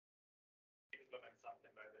implement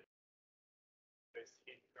something like this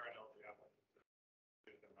in kernel, you have like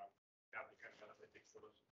do the applicant analytics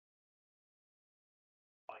solution.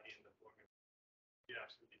 Plug in the program. You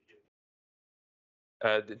actually did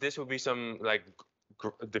This would be some like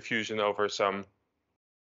diffusion over some.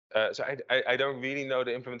 So I don't really know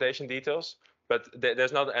the implementation details, but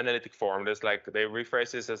there's not an analytic form. There's like they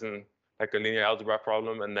rephrase this as like a linear algebra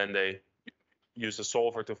problem, and then they use a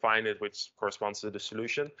solver to find it, which corresponds to the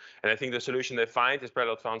solution. And I think the solution they find is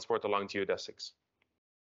parallel transport along geodesics.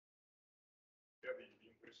 Yeah, the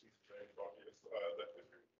intuition is very obvious that if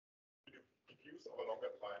you diffuse over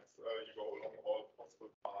longer times, you go along all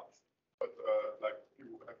possible paths. But like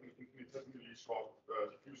you have an infinitesimally short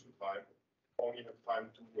diffusion time, only have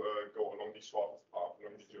time to go along the shortest path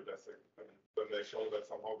along the geodesic. And then they show that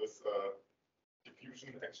somehow this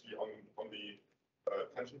diffusion actually on the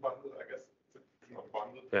tension bundle, I guess, it's a diffusion on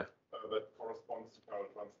bundle, yeah. That corresponds to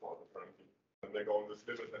parallel transport apparently. And they go on this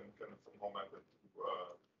limit and can somehow map it to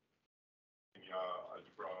linear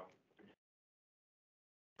algebra.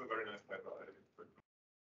 It's a very nice paper, I think.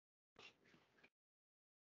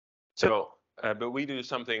 So, but we do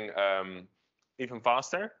something even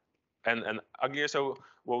faster and uglier. So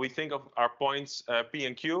what we think of our points P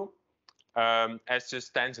and Q as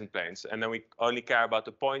just tangent planes, and then we only care about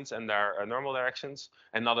the points and their normal directions,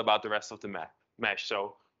 and not about the rest of the mesh.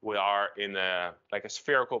 So we are in like a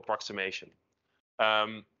spherical approximation.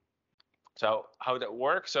 So how that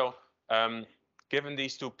works? So given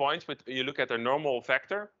these 2 points, you look at their normal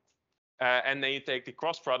vector. And then you take the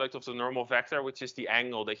cross product of the normal vector, which is the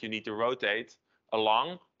angle that you need to rotate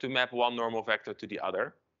along to map one normal vector to the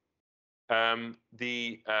other.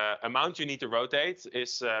 The amount you need to rotate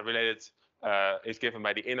is is given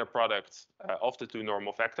by the inner product of the 2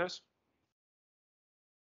 normal vectors.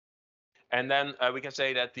 And then we can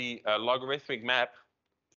say that the logarithmic map,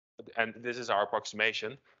 and this is our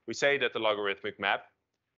approximation, we say that the logarithmic map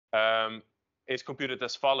is computed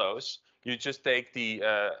as follows. You just take the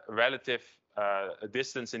relative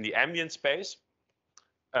distance in the ambient space,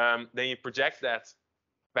 then you project that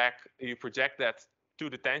back, you project that to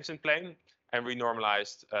the tangent plane and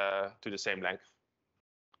renormalized to the same length.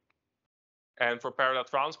 And for parallel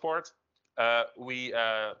transport, we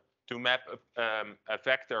to map a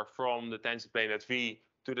vector from the tangent plane at V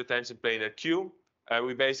to the tangent plane at Q,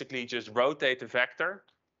 we basically just rotate the vector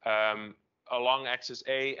along axis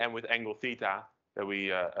A and with angle theta that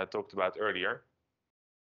we talked about earlier.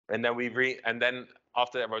 And then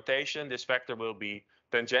after that rotation, this vector will be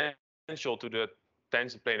tangential to the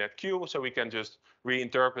tangent plane at Q, so we can just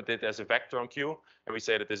reinterpret it as a vector on Q, and we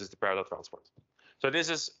say that this is the parallel transport. So this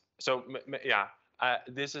is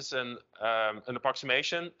this is an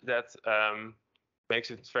approximation that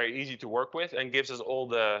makes it very easy to work with and gives us all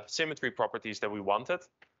the symmetry properties that we wanted.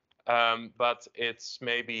 But it's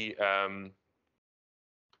maybe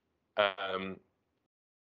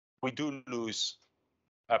we do lose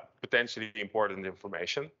potentially important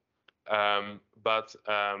information, but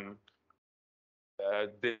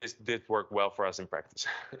this did work well for us in practice.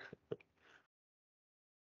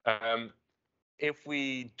 If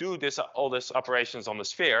we do all these operations on the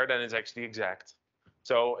sphere, then it's actually exact.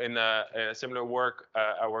 So in a similar work,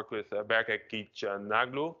 I worked with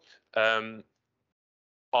Berke-Naglu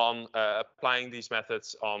on applying these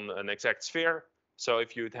methods on an exact sphere. So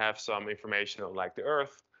if you'd have some information on like the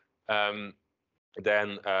Earth,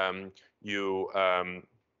 then you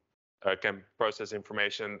can process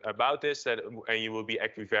information about this, and you will be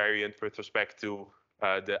equivariant with respect to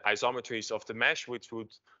the isometries of the mesh, which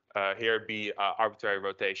would here be arbitrary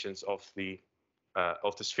rotations of the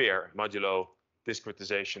sphere modulo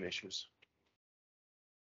discretization issues.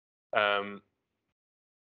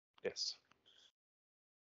 Yes.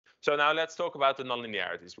 So now let's talk about the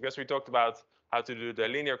nonlinearities, because we talked about how to do the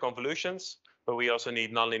linear convolutions, but we also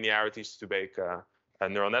need nonlinearities to make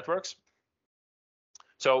neural networks.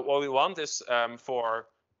 So what we want is for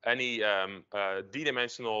any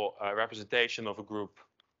d-dimensional representation of a group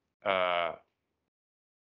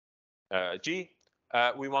G,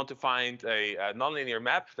 we want to find a nonlinear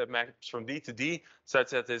map that maps from D to D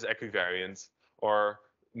such that it is equivariant, or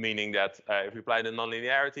meaning that if we apply the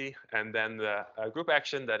nonlinearity and then the group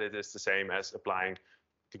action, that it is the same as applying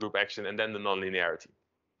the group action and then the nonlinearity.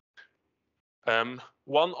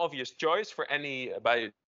 One obvious choice for any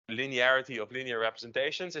by linearity of linear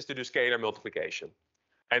representations is to do scalar multiplication.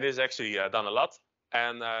 And this is actually done a lot.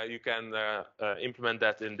 And you can implement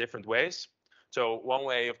that in different ways. So one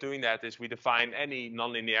way of doing that is we define any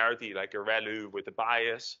nonlinearity, like a value with a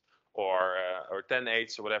bias or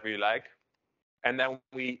 10/8 or whatever you like. And then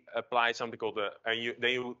we apply something called then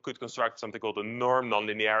you could construct something called a norm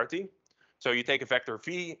nonlinearity. So you take a vector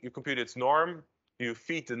v, you compute its norm, you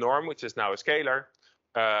feed the norm, which is now a scalar,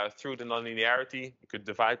 through the nonlinearity. You could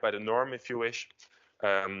divide by the norm if you wish.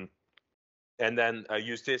 And then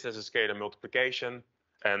use this as a scalar multiplication.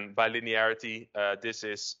 And by linearity, this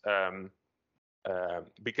is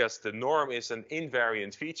because the norm is an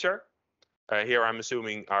invariant feature. Here I'm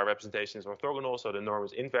assuming our representation is orthogonal, so the norm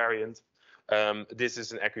is invariant. This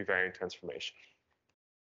is an equivariant transformation.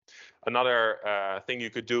 Another thing you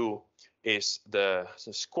could do is the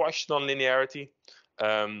squash nonlinearity.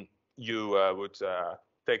 You would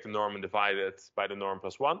take the norm and divide it by the norm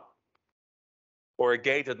plus 1. Or a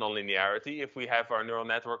gated nonlinearity. If we have our neural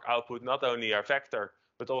network output not only our vector,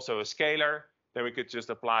 but also a scalar, then we could just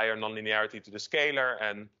apply our nonlinearity to the scalar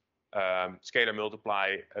and scalar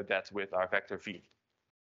multiply that with our vector v.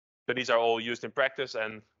 So these are all used in practice,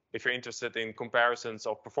 and if you're interested in comparisons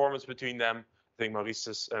of performance between them, I think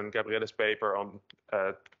Maurice's and Gabriele's paper on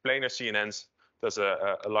planar CNNs does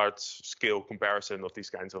a large scale comparison of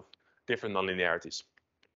these kinds of different nonlinearities.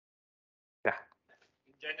 Yeah.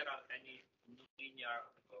 In general, any linear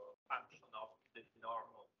function of the norm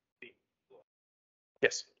of V.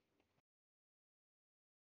 Yes.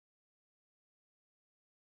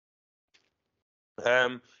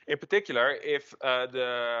 In particular, if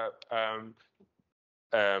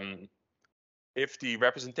the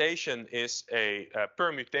representation is a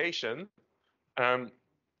permutation,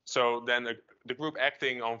 so then the group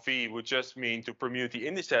acting on V would just mean to permute the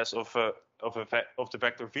indices of the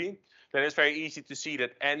vector V. Then it's very easy to see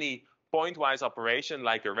that any pointwise operation,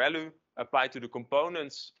 like a ReLU, applied to the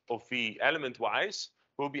components of V element-wise,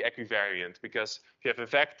 will be equivariant, because if you have a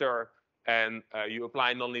vector and you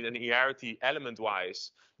apply nonlinearity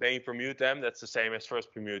element-wise, then you permute them. That's the same as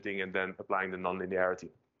first permuting and then applying the nonlinearity.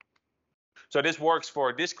 So this works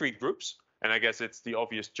for discrete groups, and I guess it's the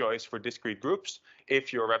obvious choice for discrete groups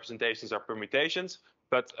if your representations are permutations.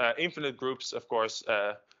 But infinite groups, of course,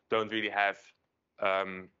 don't really have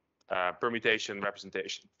permutation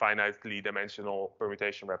representation, finitely dimensional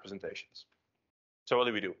permutation representations. So what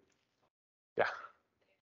do we do? Yeah.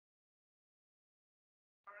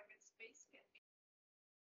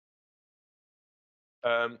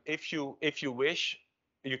 If you wish,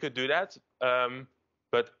 you could do that.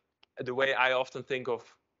 But the way I often think of,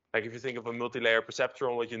 like if you think of a multi-layer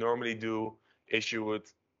perceptron, what you normally do is you would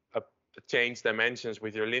change dimensions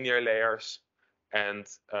with your linear layers, and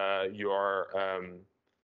your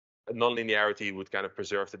nonlinearity would kind of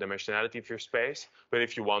preserve the dimensionality of your space. But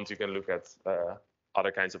if you want, you can look at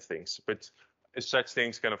other kinds of things. But such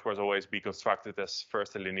things can, of course, always be constructed as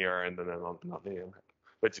first a linear and then a non-linear.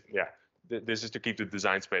 But yeah, this is to keep the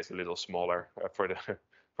design space a little smaller for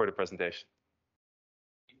the presentation.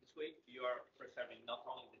 In this way, you are preserving not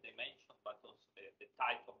only the dimension, but also the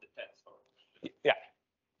type of the tensor.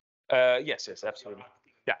 Yeah. Yes, absolutely.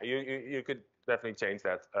 Yeah, you could definitely change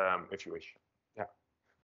that if you wish. Yeah.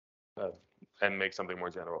 And make something more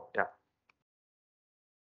general. Yeah.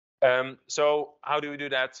 So how do we do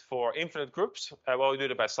that for infinite groups? Well, we do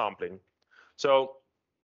that by sampling. So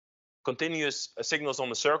continuous signals on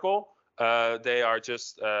the circle, they are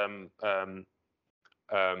just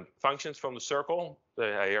functions from the circle.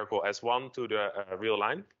 They here called S1 to the real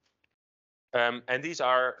line. And these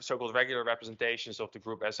are so-called regular representations of the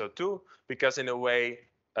group SO2, because in a way,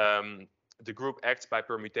 the group acts by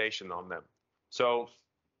permutation on them. So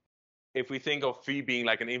if we think of V being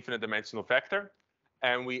like an infinite dimensional vector,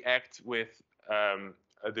 and we act with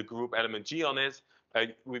the group element G on it,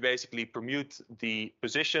 we basically permute the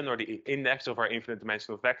position or the index of our infinite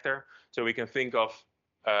dimensional vector. So we can think of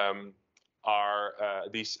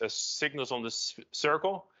these signals on the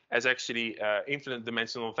circle as actually infinite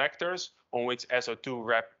dimensional vectors on which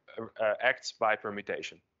SO2 acts by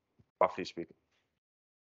permutation, roughly speaking.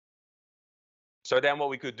 So then what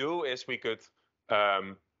we could do is we could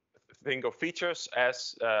think of features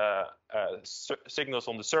as signals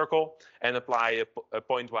on the circle and apply a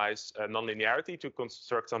pointwise nonlinearity to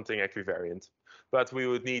construct something equivariant. But we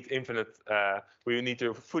would need we would need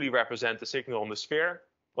to fully represent the signal on the sphere,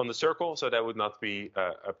 on the circle, so that would not be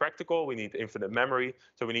practical. We need infinite memory,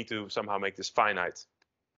 so we need to somehow make this finite.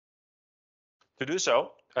 To do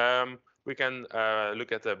so, we can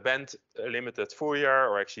look at the band-limited Fourier,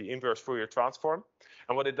 or actually inverse Fourier transform.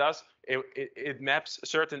 And what it does, it maps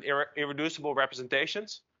certain irreducible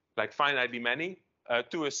representations, like finitely many,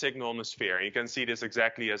 to a signal on a sphere. And you can see this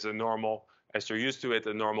exactly as a normal, as you're used to it,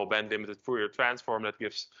 a normal band-limited Fourier transform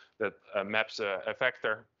that maps a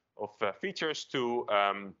vector of features to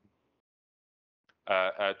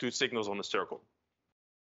signals on the circle.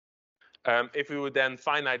 If we would then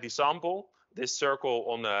finitely sample this circle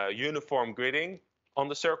on a uniform gridding on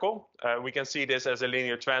the circle, we can see this as a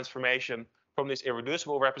linear transformation from these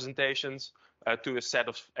irreducible representations to a set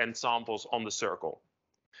of n samples on the circle.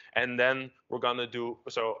 And then we're going to do,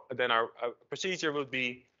 so then our procedure would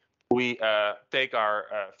be, we take our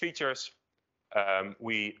features,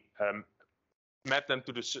 we map them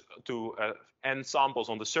to n samples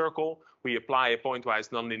on the circle, we apply a pointwise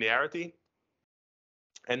nonlinearity,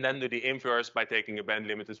 and then do the inverse by taking a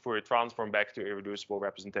band-limited Fourier transform back to irreducible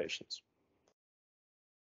representations.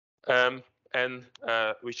 And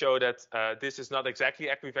we show that this is not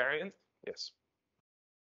exactly equivariant. Yes.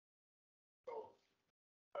 So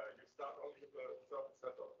you start only with a certain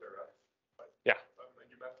set of derives, right? Yeah. And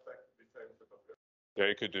you map back the same set of derives. Yeah,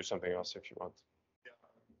 you could do something else if you want. Yeah.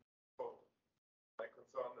 So my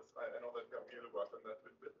concern is, I know that Gabriele worked on that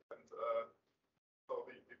a little bit, and so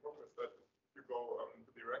the problem is that you go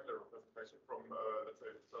to the regular representation from, let's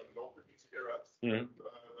say, certain low frequency derives, and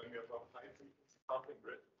then you have a high frequency sampling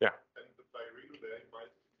grid. Yeah. And by ReLU there, you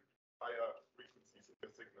might higher frequencies in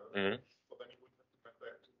your signal. So then you would have to map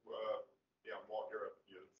back to more error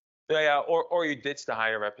fields. Yeah, or you ditch the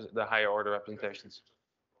higher order representations.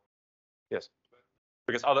 Yes.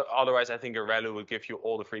 Because otherwise, I think a ReLU will give you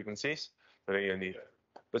all the frequencies that you need.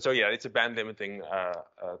 But so yeah, it's a band limiting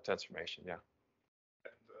transformation. Yeah.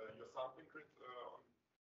 And your sampling grid on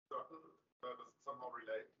circle, does it somehow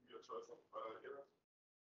relate to your choice of error?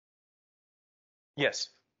 Yes,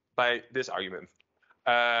 by this argument.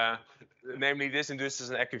 Namely, this induces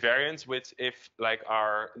an equivariance, which if like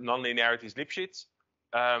our nonlinearity is Lipschitz,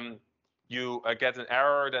 you get an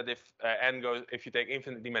error that if you take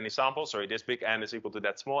infinitely many samples, sorry, this big N is equal to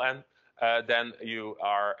that small n, then you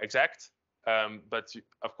are exact. But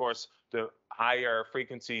of course, the higher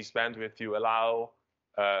frequencies bandwidth you allow,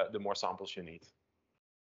 the more samples you need.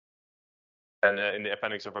 And in the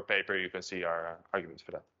appendix of our paper, you can see our arguments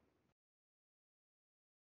for that.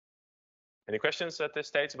 Any questions at this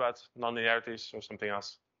stage about nonlinearities or something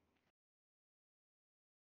else?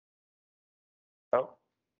 Oh.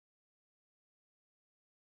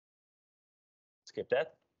 Skip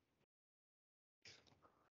that.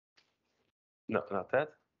 No, not that.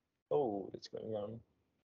 Oh, it's going wrong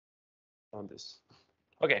on this.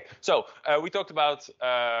 Okay, so we talked about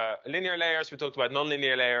linear layers, we talked about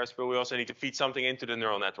nonlinear layers, but we also need to feed something into the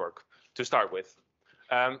neural network to start with.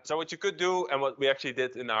 So what you could do, and what we actually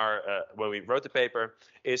did in our when we wrote the paper,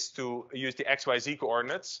 is to use the x, y, z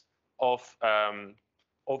coordinates of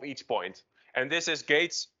each point. And this is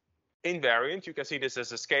Gauge invariant. You can see this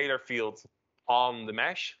as a scalar field on the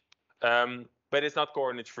mesh, but it's not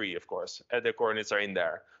coordinate free, of course. The coordinates are in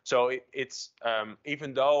there. So it's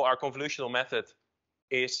even though our convolutional method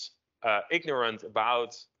is ignorant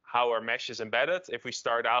about how our mesh is embedded, if we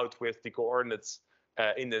start out with the coordinates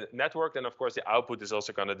in the network, then of course the output is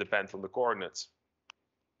also going to depend on the coordinates.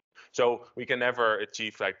 So we can never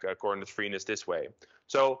achieve like coordinate freeness this way.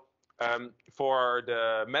 So for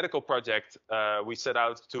the medical project, we set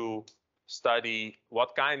out to study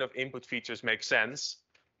what kind of input features make sense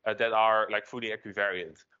that are like fully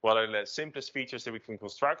equivariant. What are the simplest features that we can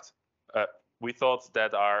construct? We thought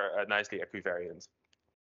that are nicely equivariant.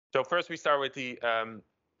 So first we start with the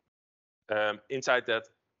insight that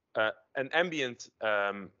an ambient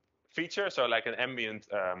feature, so like an ambient,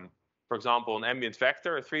 for example, an ambient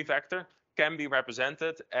vector, a 3-vector, can be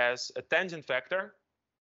represented as a tangent vector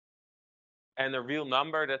and a real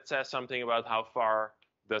number that says something about how far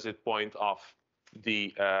does it point off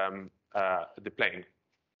the plane.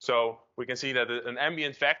 So we can see that an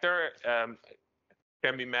ambient vector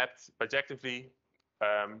can be mapped bijectively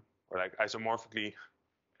or like isomorphically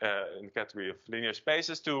in the category of linear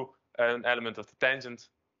spaces to an element of the tangent,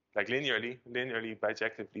 like linearly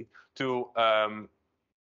bijectively, to a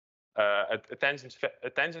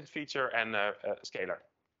tangent feature and a scalar.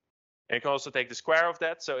 And you can also take the square of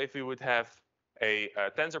that. So if we would have a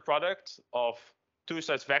tensor product of 2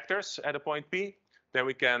 such vectors at a point P, then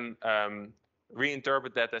we can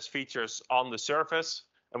reinterpret that as features on the surface.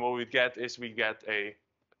 And what we get is we get a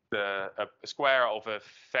square of a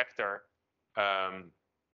vector.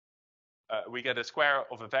 We get a square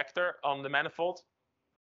of a vector on the manifold,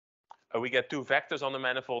 we get 2 vectors on the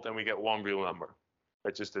manifold and we get 1 real number.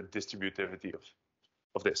 That's just the distributivity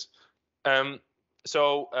of this.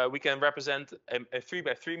 So we can represent a 3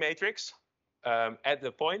 by 3 matrix at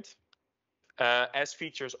the point as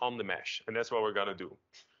features on the mesh, and that's what we're going to do.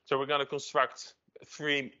 So we're going to construct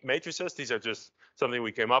 3 matrices. These are just something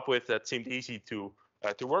we came up with that seemed easy to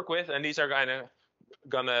work with, and these are gonna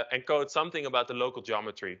encode something about the local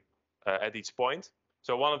geometry at each point.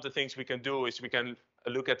 So one of the things we can do is we can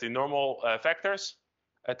look at the normal vectors,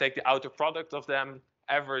 take the outer product of them,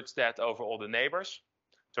 average that over all the neighbors.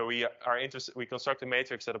 So we construct a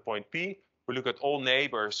matrix at a point P. We look at all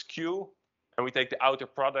neighbors Q, and we take the outer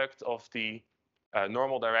product of the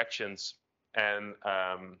normal directions and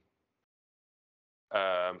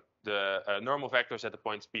the normal vectors at the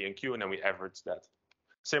points P and Q, and then we average that.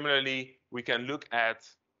 Similarly, we can look at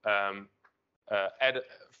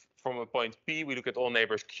from a point P, we look at all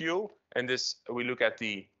neighbors Q, and this we look at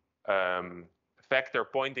the vector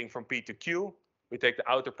pointing from P to Q. We take the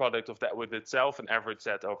outer product of that with itself and average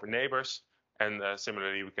that over neighbors. And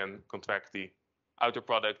similarly, we can contract the outer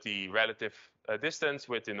product, the relative distance,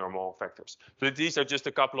 with the normal vectors. So these are just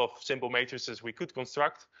a couple of simple matrices we could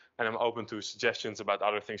construct, and I'm open to suggestions about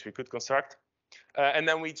other things we could construct. And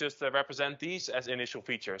then we just represent these as initial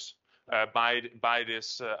features by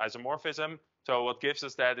this isomorphism. So what gives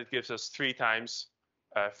us that? It gives us 3 times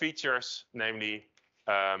features, namely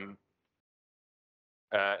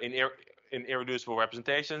in irreducible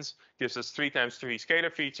representations, gives us 3 times 3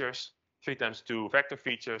 scalar features, 3 times 2 vector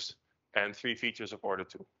features, and 3 features of order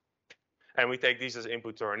 2. And we take these as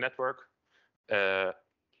input to our network.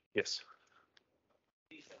 Yes.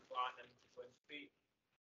 These and 1 and 2 and 3,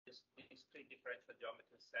 these 3 differential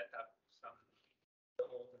geometries set up some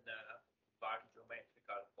known large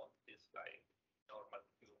geometrical quantities like normal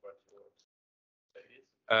cubes or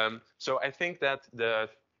this. So I think that the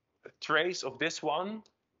trace of this one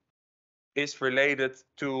is related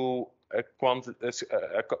to a quantity,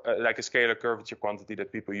 like a scalar curvature quantity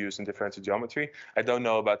that people use in differential geometry. I don't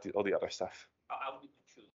know about all the other stuff. How did you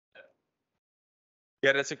choose that?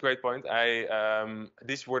 Yeah, that's a great point.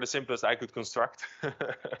 These were the simplest I could construct.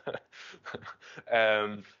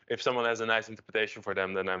 If someone has a nice interpretation for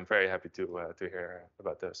them, then I'm very happy to hear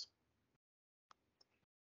about this.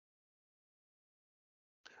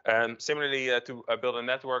 Similarly, to build a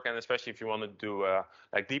network, and especially if you want to do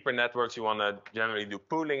like deeper networks, you want to generally do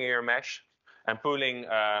pooling in your mesh. And pooling,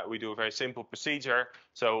 we do a very simple procedure.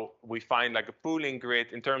 So we find like a pooling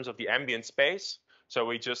grid in terms of the ambient space. So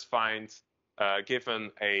we just find,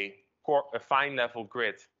 given a fine level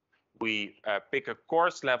grid, we pick a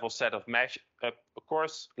coarse level set of mesh, a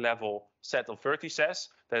coarse level set of vertices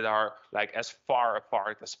that are like as far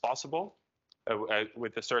apart as possible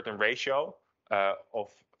with a certain ratio of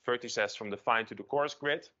vertices from the fine to the coarse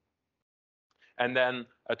grid. And then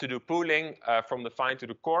to do pooling from the fine to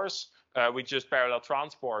the coarse, we just parallel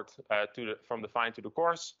transport from the fine to the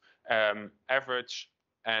coarse, average,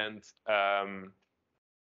 and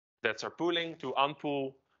that's our pooling. To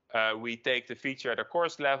unpool, we take the feature at a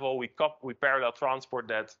coarse level, we parallel transport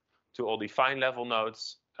that to all the fine level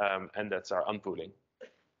nodes, and that's our unpooling.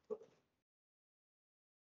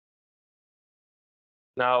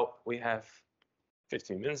 Now we have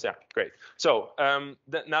 15 minutes, yeah, great. So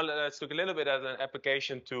now let's look a little bit at an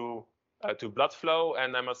application to blood flow,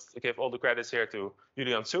 and I must give all the credits here to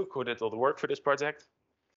Julian Soek, who did all the work for this project.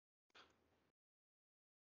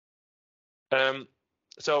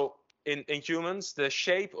 So in humans, the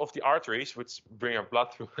shape of the arteries, which bring our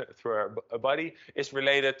blood through our body, is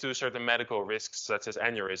related to certain medical risks, such as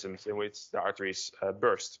aneurysms, in which the arteries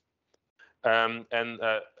burst.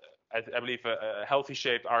 I believe a healthy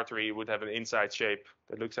shaped artery would have an inside shape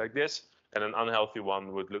that looks like this, and an unhealthy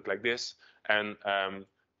one would look like this. And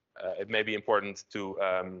it may be important to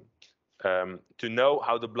know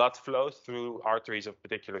how the blood flows through arteries of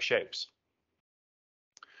particular shapes.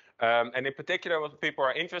 And in particular, what people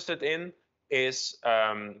are interested in is,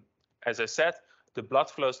 as I said, the blood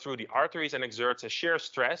flows through the arteries and exerts a shear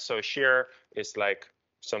stress. So shear is like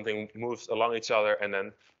something moves along each other and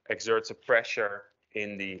then exerts a pressure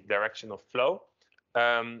in the direction of flow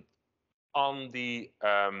on the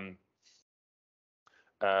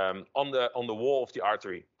wall of the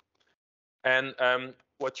artery. And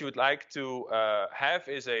what you would like to have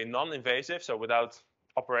is a non-invasive, so without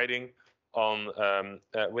operating,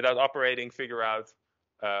 figure out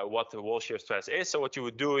what the wall shear stress is. So what you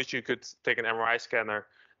would do is you could take an MRI scanner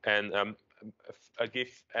and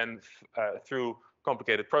through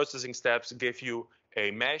complicated processing steps, give you a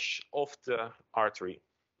mesh of the artery.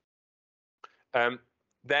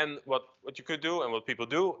 then what you could do and what people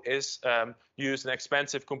do is use an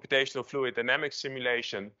expensive computational fluid dynamics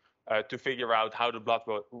simulation to figure out how the blood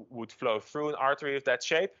would flow through an artery of that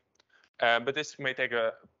shape. But this may take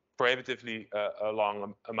a prohibitively a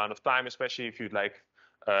long amount of time, especially if you'd like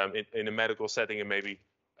in a medical setting, it may be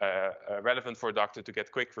relevant for a doctor to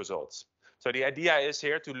get quick results. So the idea is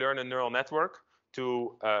here to learn a neural network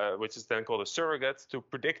to, which is then called a surrogate, to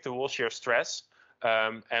predict the wall shear stress.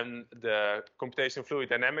 And the computational fluid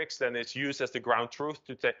dynamics then is used as the ground truth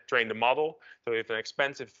to train the model. So we have an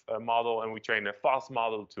expensive model and we train a fast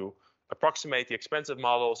model to approximate the expensive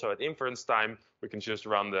model. So at inference time, we can just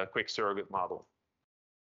run the quick surrogate model.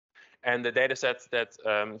 And the data set that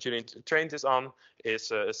Julian trained this on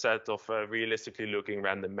is a set of realistically looking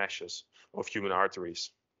random meshes of human arteries.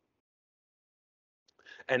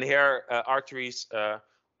 And here, arteries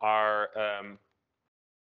are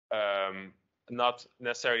not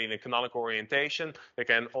necessarily in a canonical orientation. They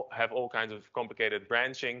can have all kinds of complicated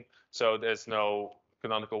branching. So there's no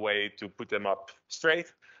canonical way to put them up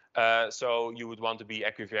straight. So you would want to be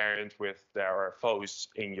equivariant with their foes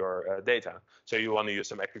in your data. So you want to use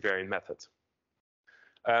some equivariant method.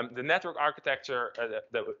 The network architecture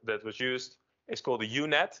that was used is called a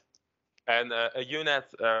UNet. And a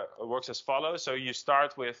UNet works as follows. So you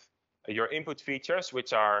start with your input features,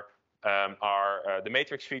 which are the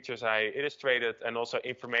matrix features I illustrated, and also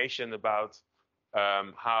information about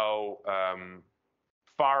how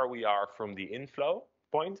far we are from the inflow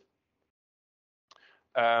point.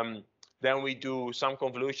 Then we do some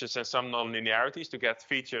convolutions and some nonlinearities to get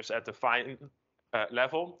features at the fine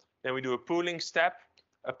level. Then we do a pooling step,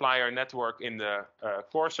 apply our network in the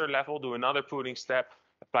coarser level, do another pooling step,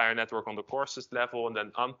 apply our network on the coarsest level, and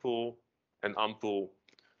then unpool and unpool,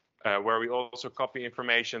 where we also copy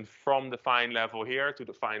information from the fine level here to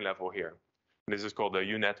the fine level here. And this is called a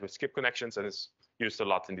UNet with skip connections, and it's used a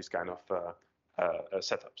lot in these kind of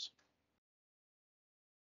setups.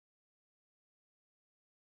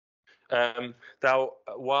 Now,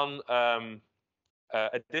 one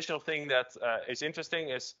additional thing that is interesting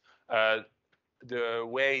is the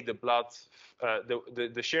way the blood,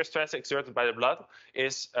 the shear stress exerted by the blood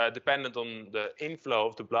is dependent on the inflow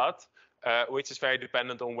of the blood, which is very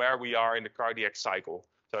dependent on where we are in the cardiac cycle.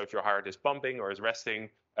 So if your heart is pumping or is resting,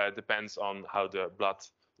 depends on how the blood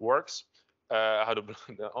works, how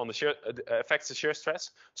the shear affects the shear stress.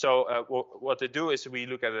 So what they do is we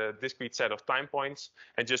look at a discrete set of time points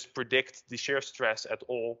and just predict the shear stress at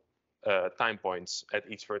all time points at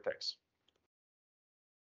each vertex.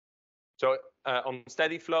 So on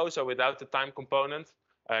steady flow, so without the time component,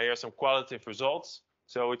 here are some qualitative results.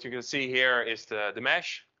 So what you can see here is the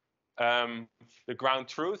mesh. The ground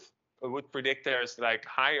truth would predict there's like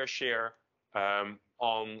higher shear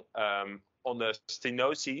on the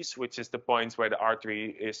stenoses, which is the points where the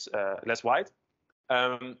artery is less wide.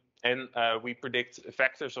 And we predict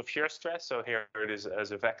vectors of shear stress. So here it is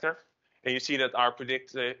as a vector. And you see that our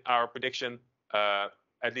prediction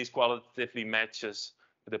at least qualitatively matches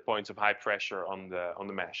the points of high pressure on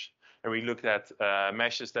the mesh. And we looked at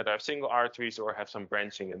meshes that are single arteries or have some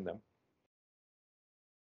branching in them.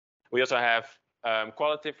 We also have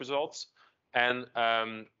qualitative results, and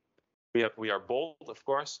we are bold, of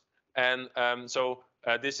course. And so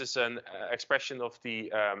this is an expression of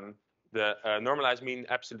the normalized mean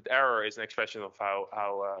absolute error is an expression of how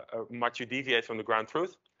much you deviate from the ground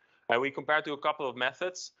truth. And we compare to a couple of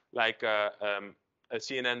methods, like a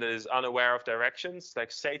CNN that is unaware of directions,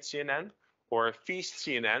 like SATE CNN, or a feast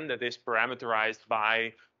CNN that is parameterized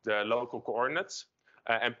by the local coordinates.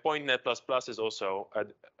 And PointNet++ is also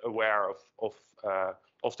aware of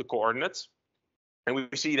the coordinates. And we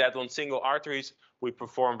see that on single arteries, we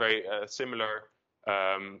perform very similar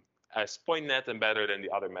as PointNet and better than the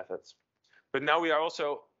other methods. But now we are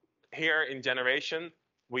also here in generation.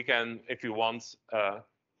 We can, if you want,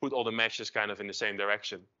 put all the meshes kind of in the same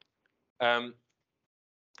direction.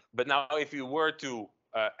 But now if you were to,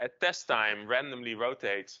 at test time, randomly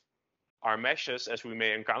rotate our meshes as we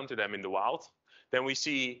may encounter them in the wild, then we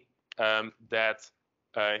see that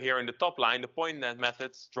here in the top line, the PointNet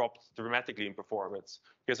methods dropped dramatically in performance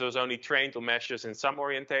because it was only trained on meshes in some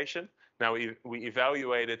orientation. Now we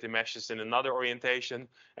evaluated the meshes in another orientation,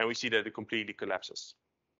 and we see that it completely collapses.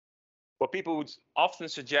 What people would often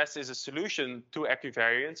suggest is a solution to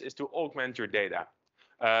equivariance is to augment your data.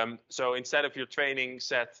 So instead of your training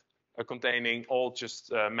set containing all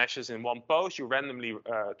just meshes in one pose, you randomly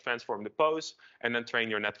transform the pose and then train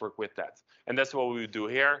your network with that. And that's what we would do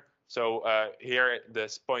here. So here,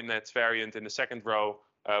 this PointNet variant in the second row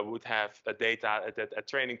would have a data that at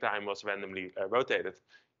training time was randomly rotated.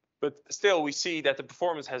 But still, we see that the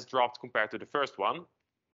performance has dropped compared to the first one.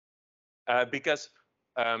 because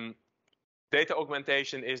data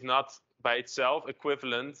augmentation is not by itself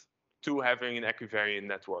equivalent to having an equivariant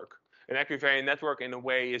network. An equivariant network, in a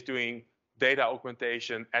way, is doing data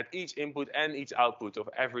augmentation at each input and each output of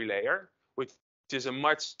every layer, which is a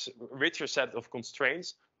much richer set of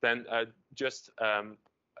constraints than just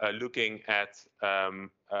looking at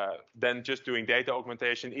than just doing data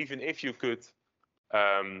augmentation, even if you could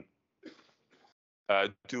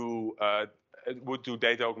would do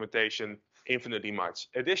data augmentation infinitely much.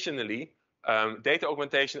 Additionally, data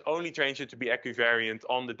augmentation only trains you to be equivariant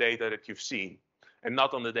on the data that you've seen, and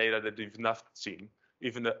not on the data that you've not seen,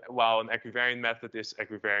 while an equivariant method is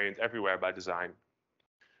equivariant everywhere by design.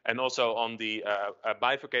 And also on the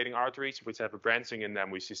bifurcating arteries, which have a branching in them,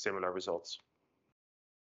 we see similar results.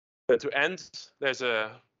 But to end, there's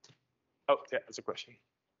a... Oh, yeah, that's a question.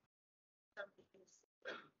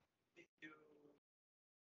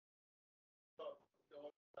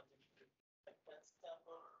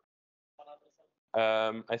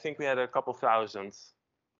 I think we had a couple thousand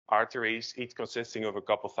arteries, each consisting of a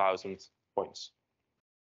couple thousand points.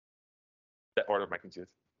 That order of magnitude.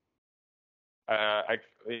 I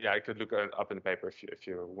could look it up in the paper if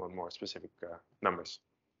you want more specific numbers.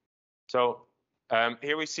 So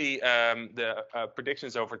here we see the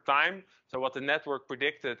predictions over time. So what the network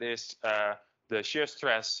predicted is the shear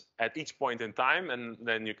stress at each point in time, and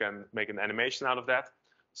then you can make an animation out of that.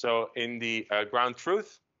 So in the ground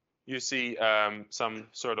truth, you see some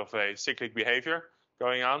sort of a cyclic behavior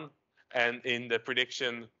going on, and in the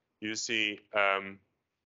prediction, you see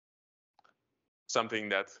something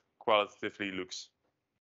that qualitatively looks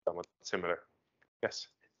somewhat similar. Yes.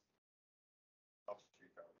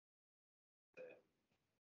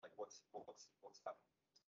 Like what's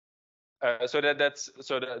happening?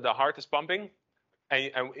 So the heart is pumping,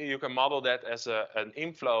 and you can model that as an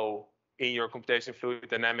inflow in your computational fluid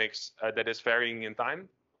dynamics that is varying in time,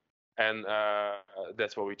 and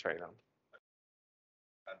that's what we train on.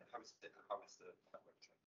 And how is the network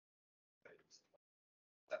trained?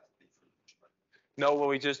 No, what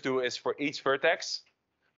we just do is for each vertex,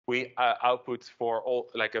 we output for all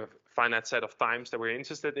like a finite set of times that we're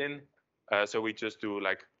interested in. So we just do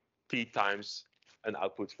like t times an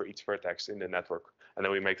output for each vertex in the network, and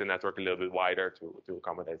then we make the network a little bit wider to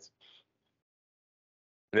accommodate.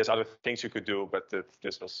 And there's other things you could do, but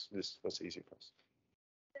this was easy for us.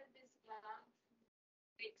 This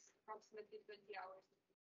takes approximately 20 hours.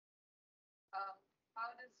 How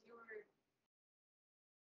does your...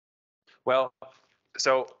 Well,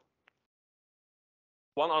 so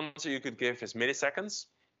one answer you could give is milliseconds,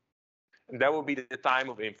 and that would be the time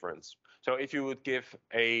of inference. So if you would give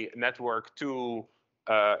a network to,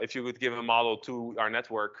 if you would give a model to our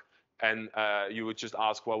network, and you would just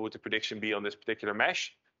ask what would the prediction be on this particular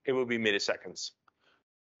mesh, it would be milliseconds.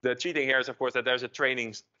 The cheating here is, of course, that there's a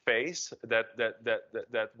training phase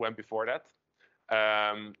that went before that,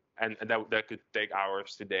 and that could take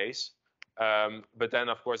hours to days. But then,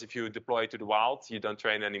 of course, if you deploy it to the wild, you don't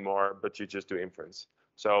train anymore, but you just do inference.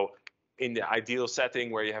 So in the ideal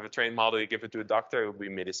setting where you have a trained model, you give it to a doctor, it will be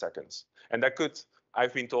milliseconds. And that could,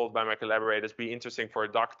 I've been told by my collaborators, be interesting for a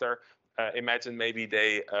doctor. Imagine maybe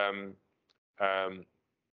they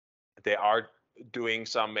are doing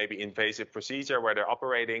some maybe invasive procedure where they're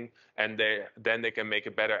operating, and then they can make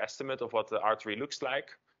a better estimate of what the artery looks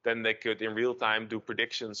like. Then they could in real time do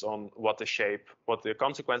predictions on what the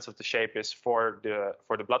consequence of the shape is for the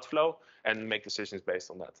blood flow, and make decisions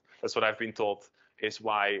based on that. That's what I've been told is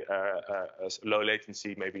why low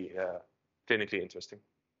latency may be clinically interesting.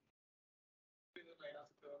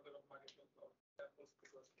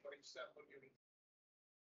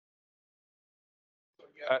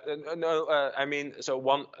 No, I mean, so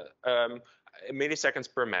one milliseconds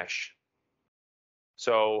per mesh.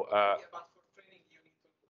 So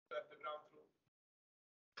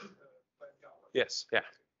yes, yeah.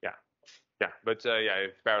 But yeah,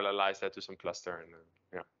 parallelize that to some cluster, and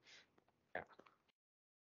yeah,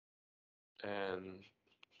 and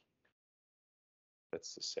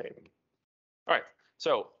that's the same. All right.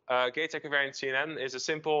 So Gauge-equivariant CNN is a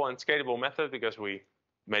simple and scalable method because we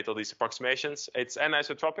made all these approximations. It's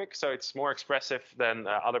anisotropic, so it's more expressive than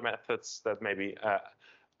other methods that may be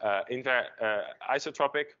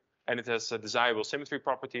isotropic, and it has desirable symmetry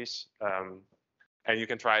properties. And you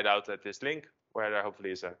can try it out at this link, where there hopefully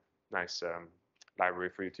is a nice library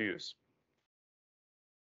for you to use.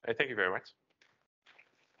 Thank you very much.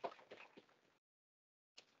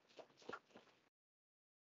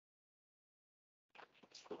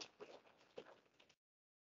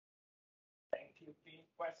 Thank you. Any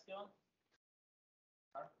question?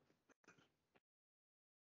 I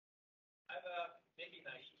have a maybe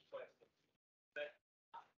naive question.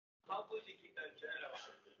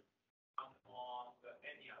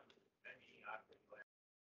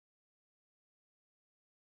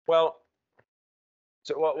 Well,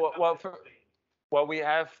 so well, we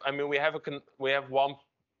have. I mean, we have one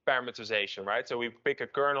parameterization, right? So we pick a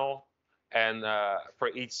kernel, and for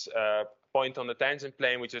each point on the tangent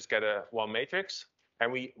plane, we just get one matrix,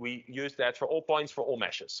 and we use that for all points for all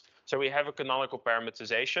meshes. So we have a canonical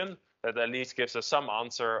parameterization that at least gives us some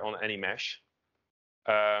answer on any mesh.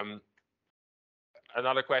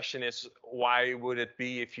 Another question is, why would it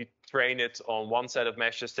be if you train it on one set of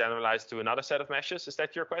meshes generalized to another set of meshes? Is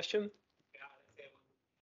that your question? Yeah, let's say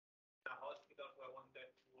the hospital who I want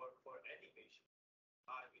that to work for any patient,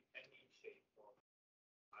 with any shape or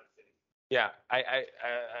yeah, I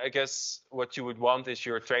guess what you would want is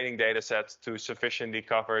your training data set to sufficiently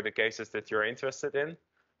cover the cases that you're interested in.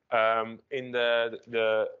 In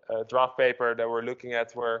the draft paper that we're looking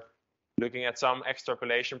at some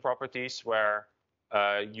extrapolation properties where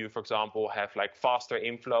you, for example, have like faster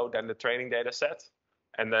inflow than the training data set.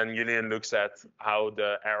 And then Julian looks at how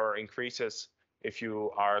the error increases if you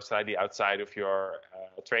are slightly outside of your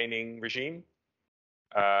training regime.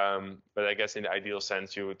 But I guess in the ideal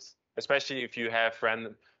sense, you would, especially if you have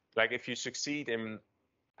random, like if you succeed in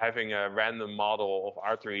having a random model of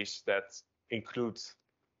arteries that includes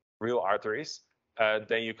real arteries,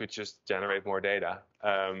 then you could just generate more data.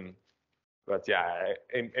 But yeah,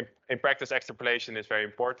 in practice, extrapolation is very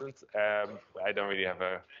important. I don't really have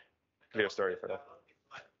a clear story for that.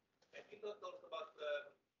 I think that talks about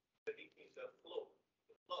predicting the flow,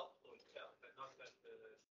 the blood flow itself, and not that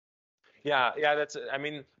Yeah, that's. I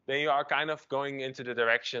mean, then you are kind of going into the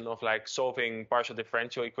direction of like solving partial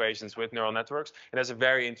differential equations with neural networks, and that's a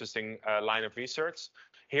very interesting line of research.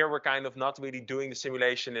 Here, we're kind of not really doing the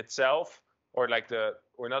simulation itself, or like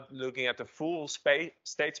we're not looking at the full state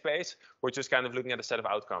space. We're just kind of looking at a set of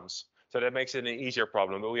outcomes. So that makes it an easier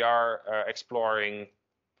problem. But we are exploring,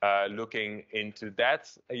 looking into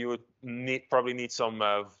that. You would probably need some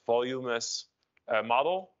voluminous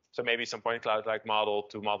model. So maybe some point cloud-like model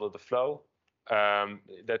to model the flow.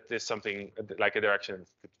 That is something like a direction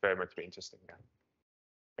that could very much be interesting. Yeah.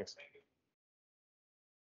 Thanks.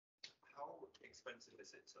 How expensive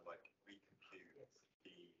is it to like recompute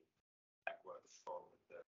the network from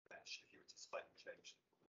the mesh if you were to slightly change it?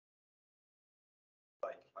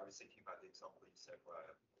 Like I was thinking about the example you said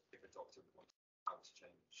where if a doctor would want how to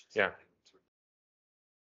change something to,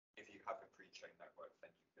 if you have a pre-trained network,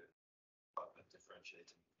 then you could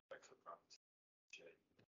differentiate and vector parameters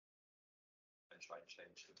and try and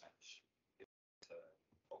change the mesh to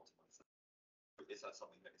optimize that. Is that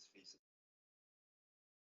something that is feasible?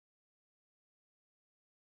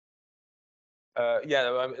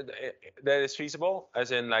 Yeah, that is feasible,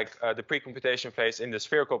 as in like the pre-computation phase in the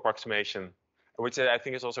spherical approximation, which I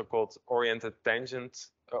think is also called oriented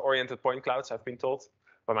point clouds, I've been told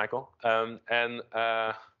by Michael.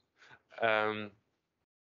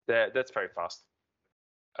 That's very fast.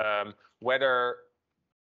 Whether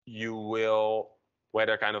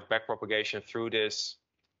kind of backpropagation through this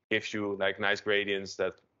gives you like nice gradients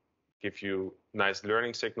that give you nice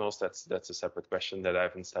learning signals, that's a separate question that I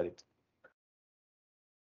haven't studied.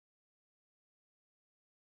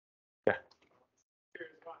 Yeah.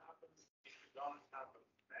 Here's what happens if you don't have a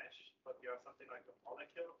mesh, but you have something like a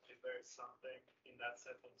molecule. If there is something in that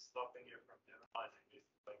setting stopping you from generalizing this,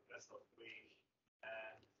 like SO3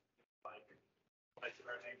 and like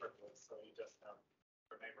molecular neighborhoods, so you just have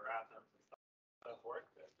your neighbor atoms and stuff that work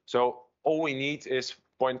there. So all we need is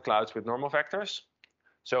point clouds with normal vectors.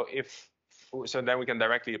 So then we can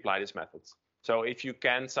directly apply this method. So if you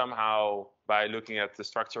can somehow, by looking at the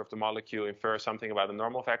structure of the molecule, infer something about a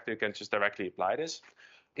normal vector, you can just directly apply this.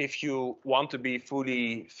 If you want to be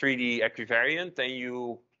fully 3D equivariant, then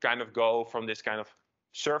you kind of go from this kind of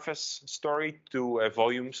surface story to a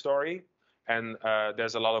volume story. And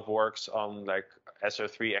there's a lot of works on like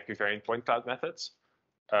SO3 equivariant point cloud methods.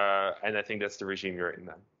 And I think that's the regime you're in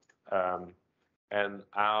then. And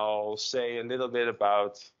I'll say a little bit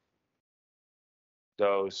about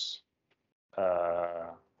those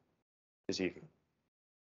this evening.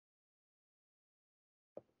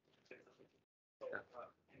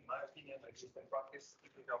 In my opinion, like just in practice,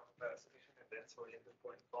 if you have sufficient events oriented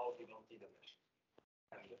point cloud, you don't need a mesh.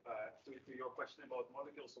 And to your question about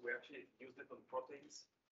molecules, so we actually used it on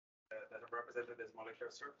proteins that are represented as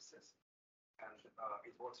molecular surfaces, and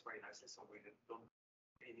it works very nicely. So we don't do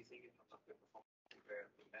anything in terms of the performance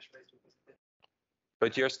compared to mesh-based representation.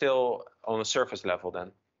 But you're still on a surface level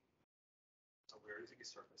then. So we're using a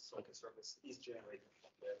surface. So the surface is generated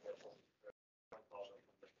from the point cloud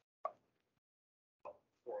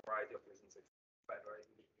for a variety of reasons. It's better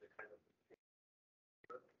the kind of,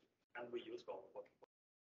 and we use what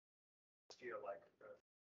here like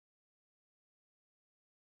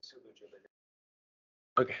pseudo-geometric.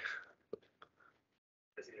 Okay.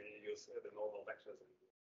 Basically, you use the normal vectors and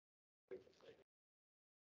you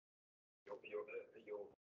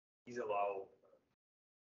disallow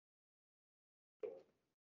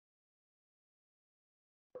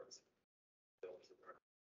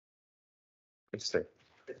Interesting.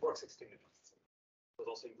 it works extremely fast. It was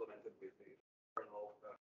also implemented with the kernel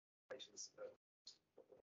operations.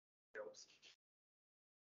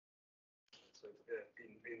 So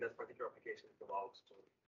in that particular application, it allowed to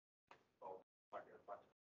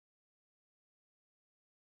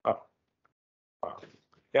Oh. Wow.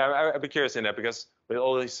 Yeah, I'd be curious in that because with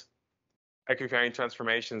all these equivariant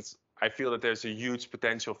transformations, I feel that there's a huge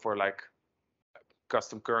potential for like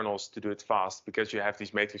custom kernels to do it fast because you have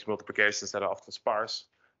these matrix multiplications that are often sparse.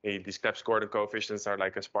 These Clebsch-Gordon coefficients are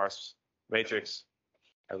like a sparse matrix.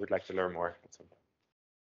 I would like to learn more at some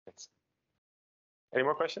point. Any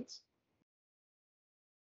more questions?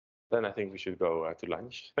 Then I think we should go to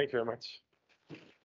lunch. Thank you very much.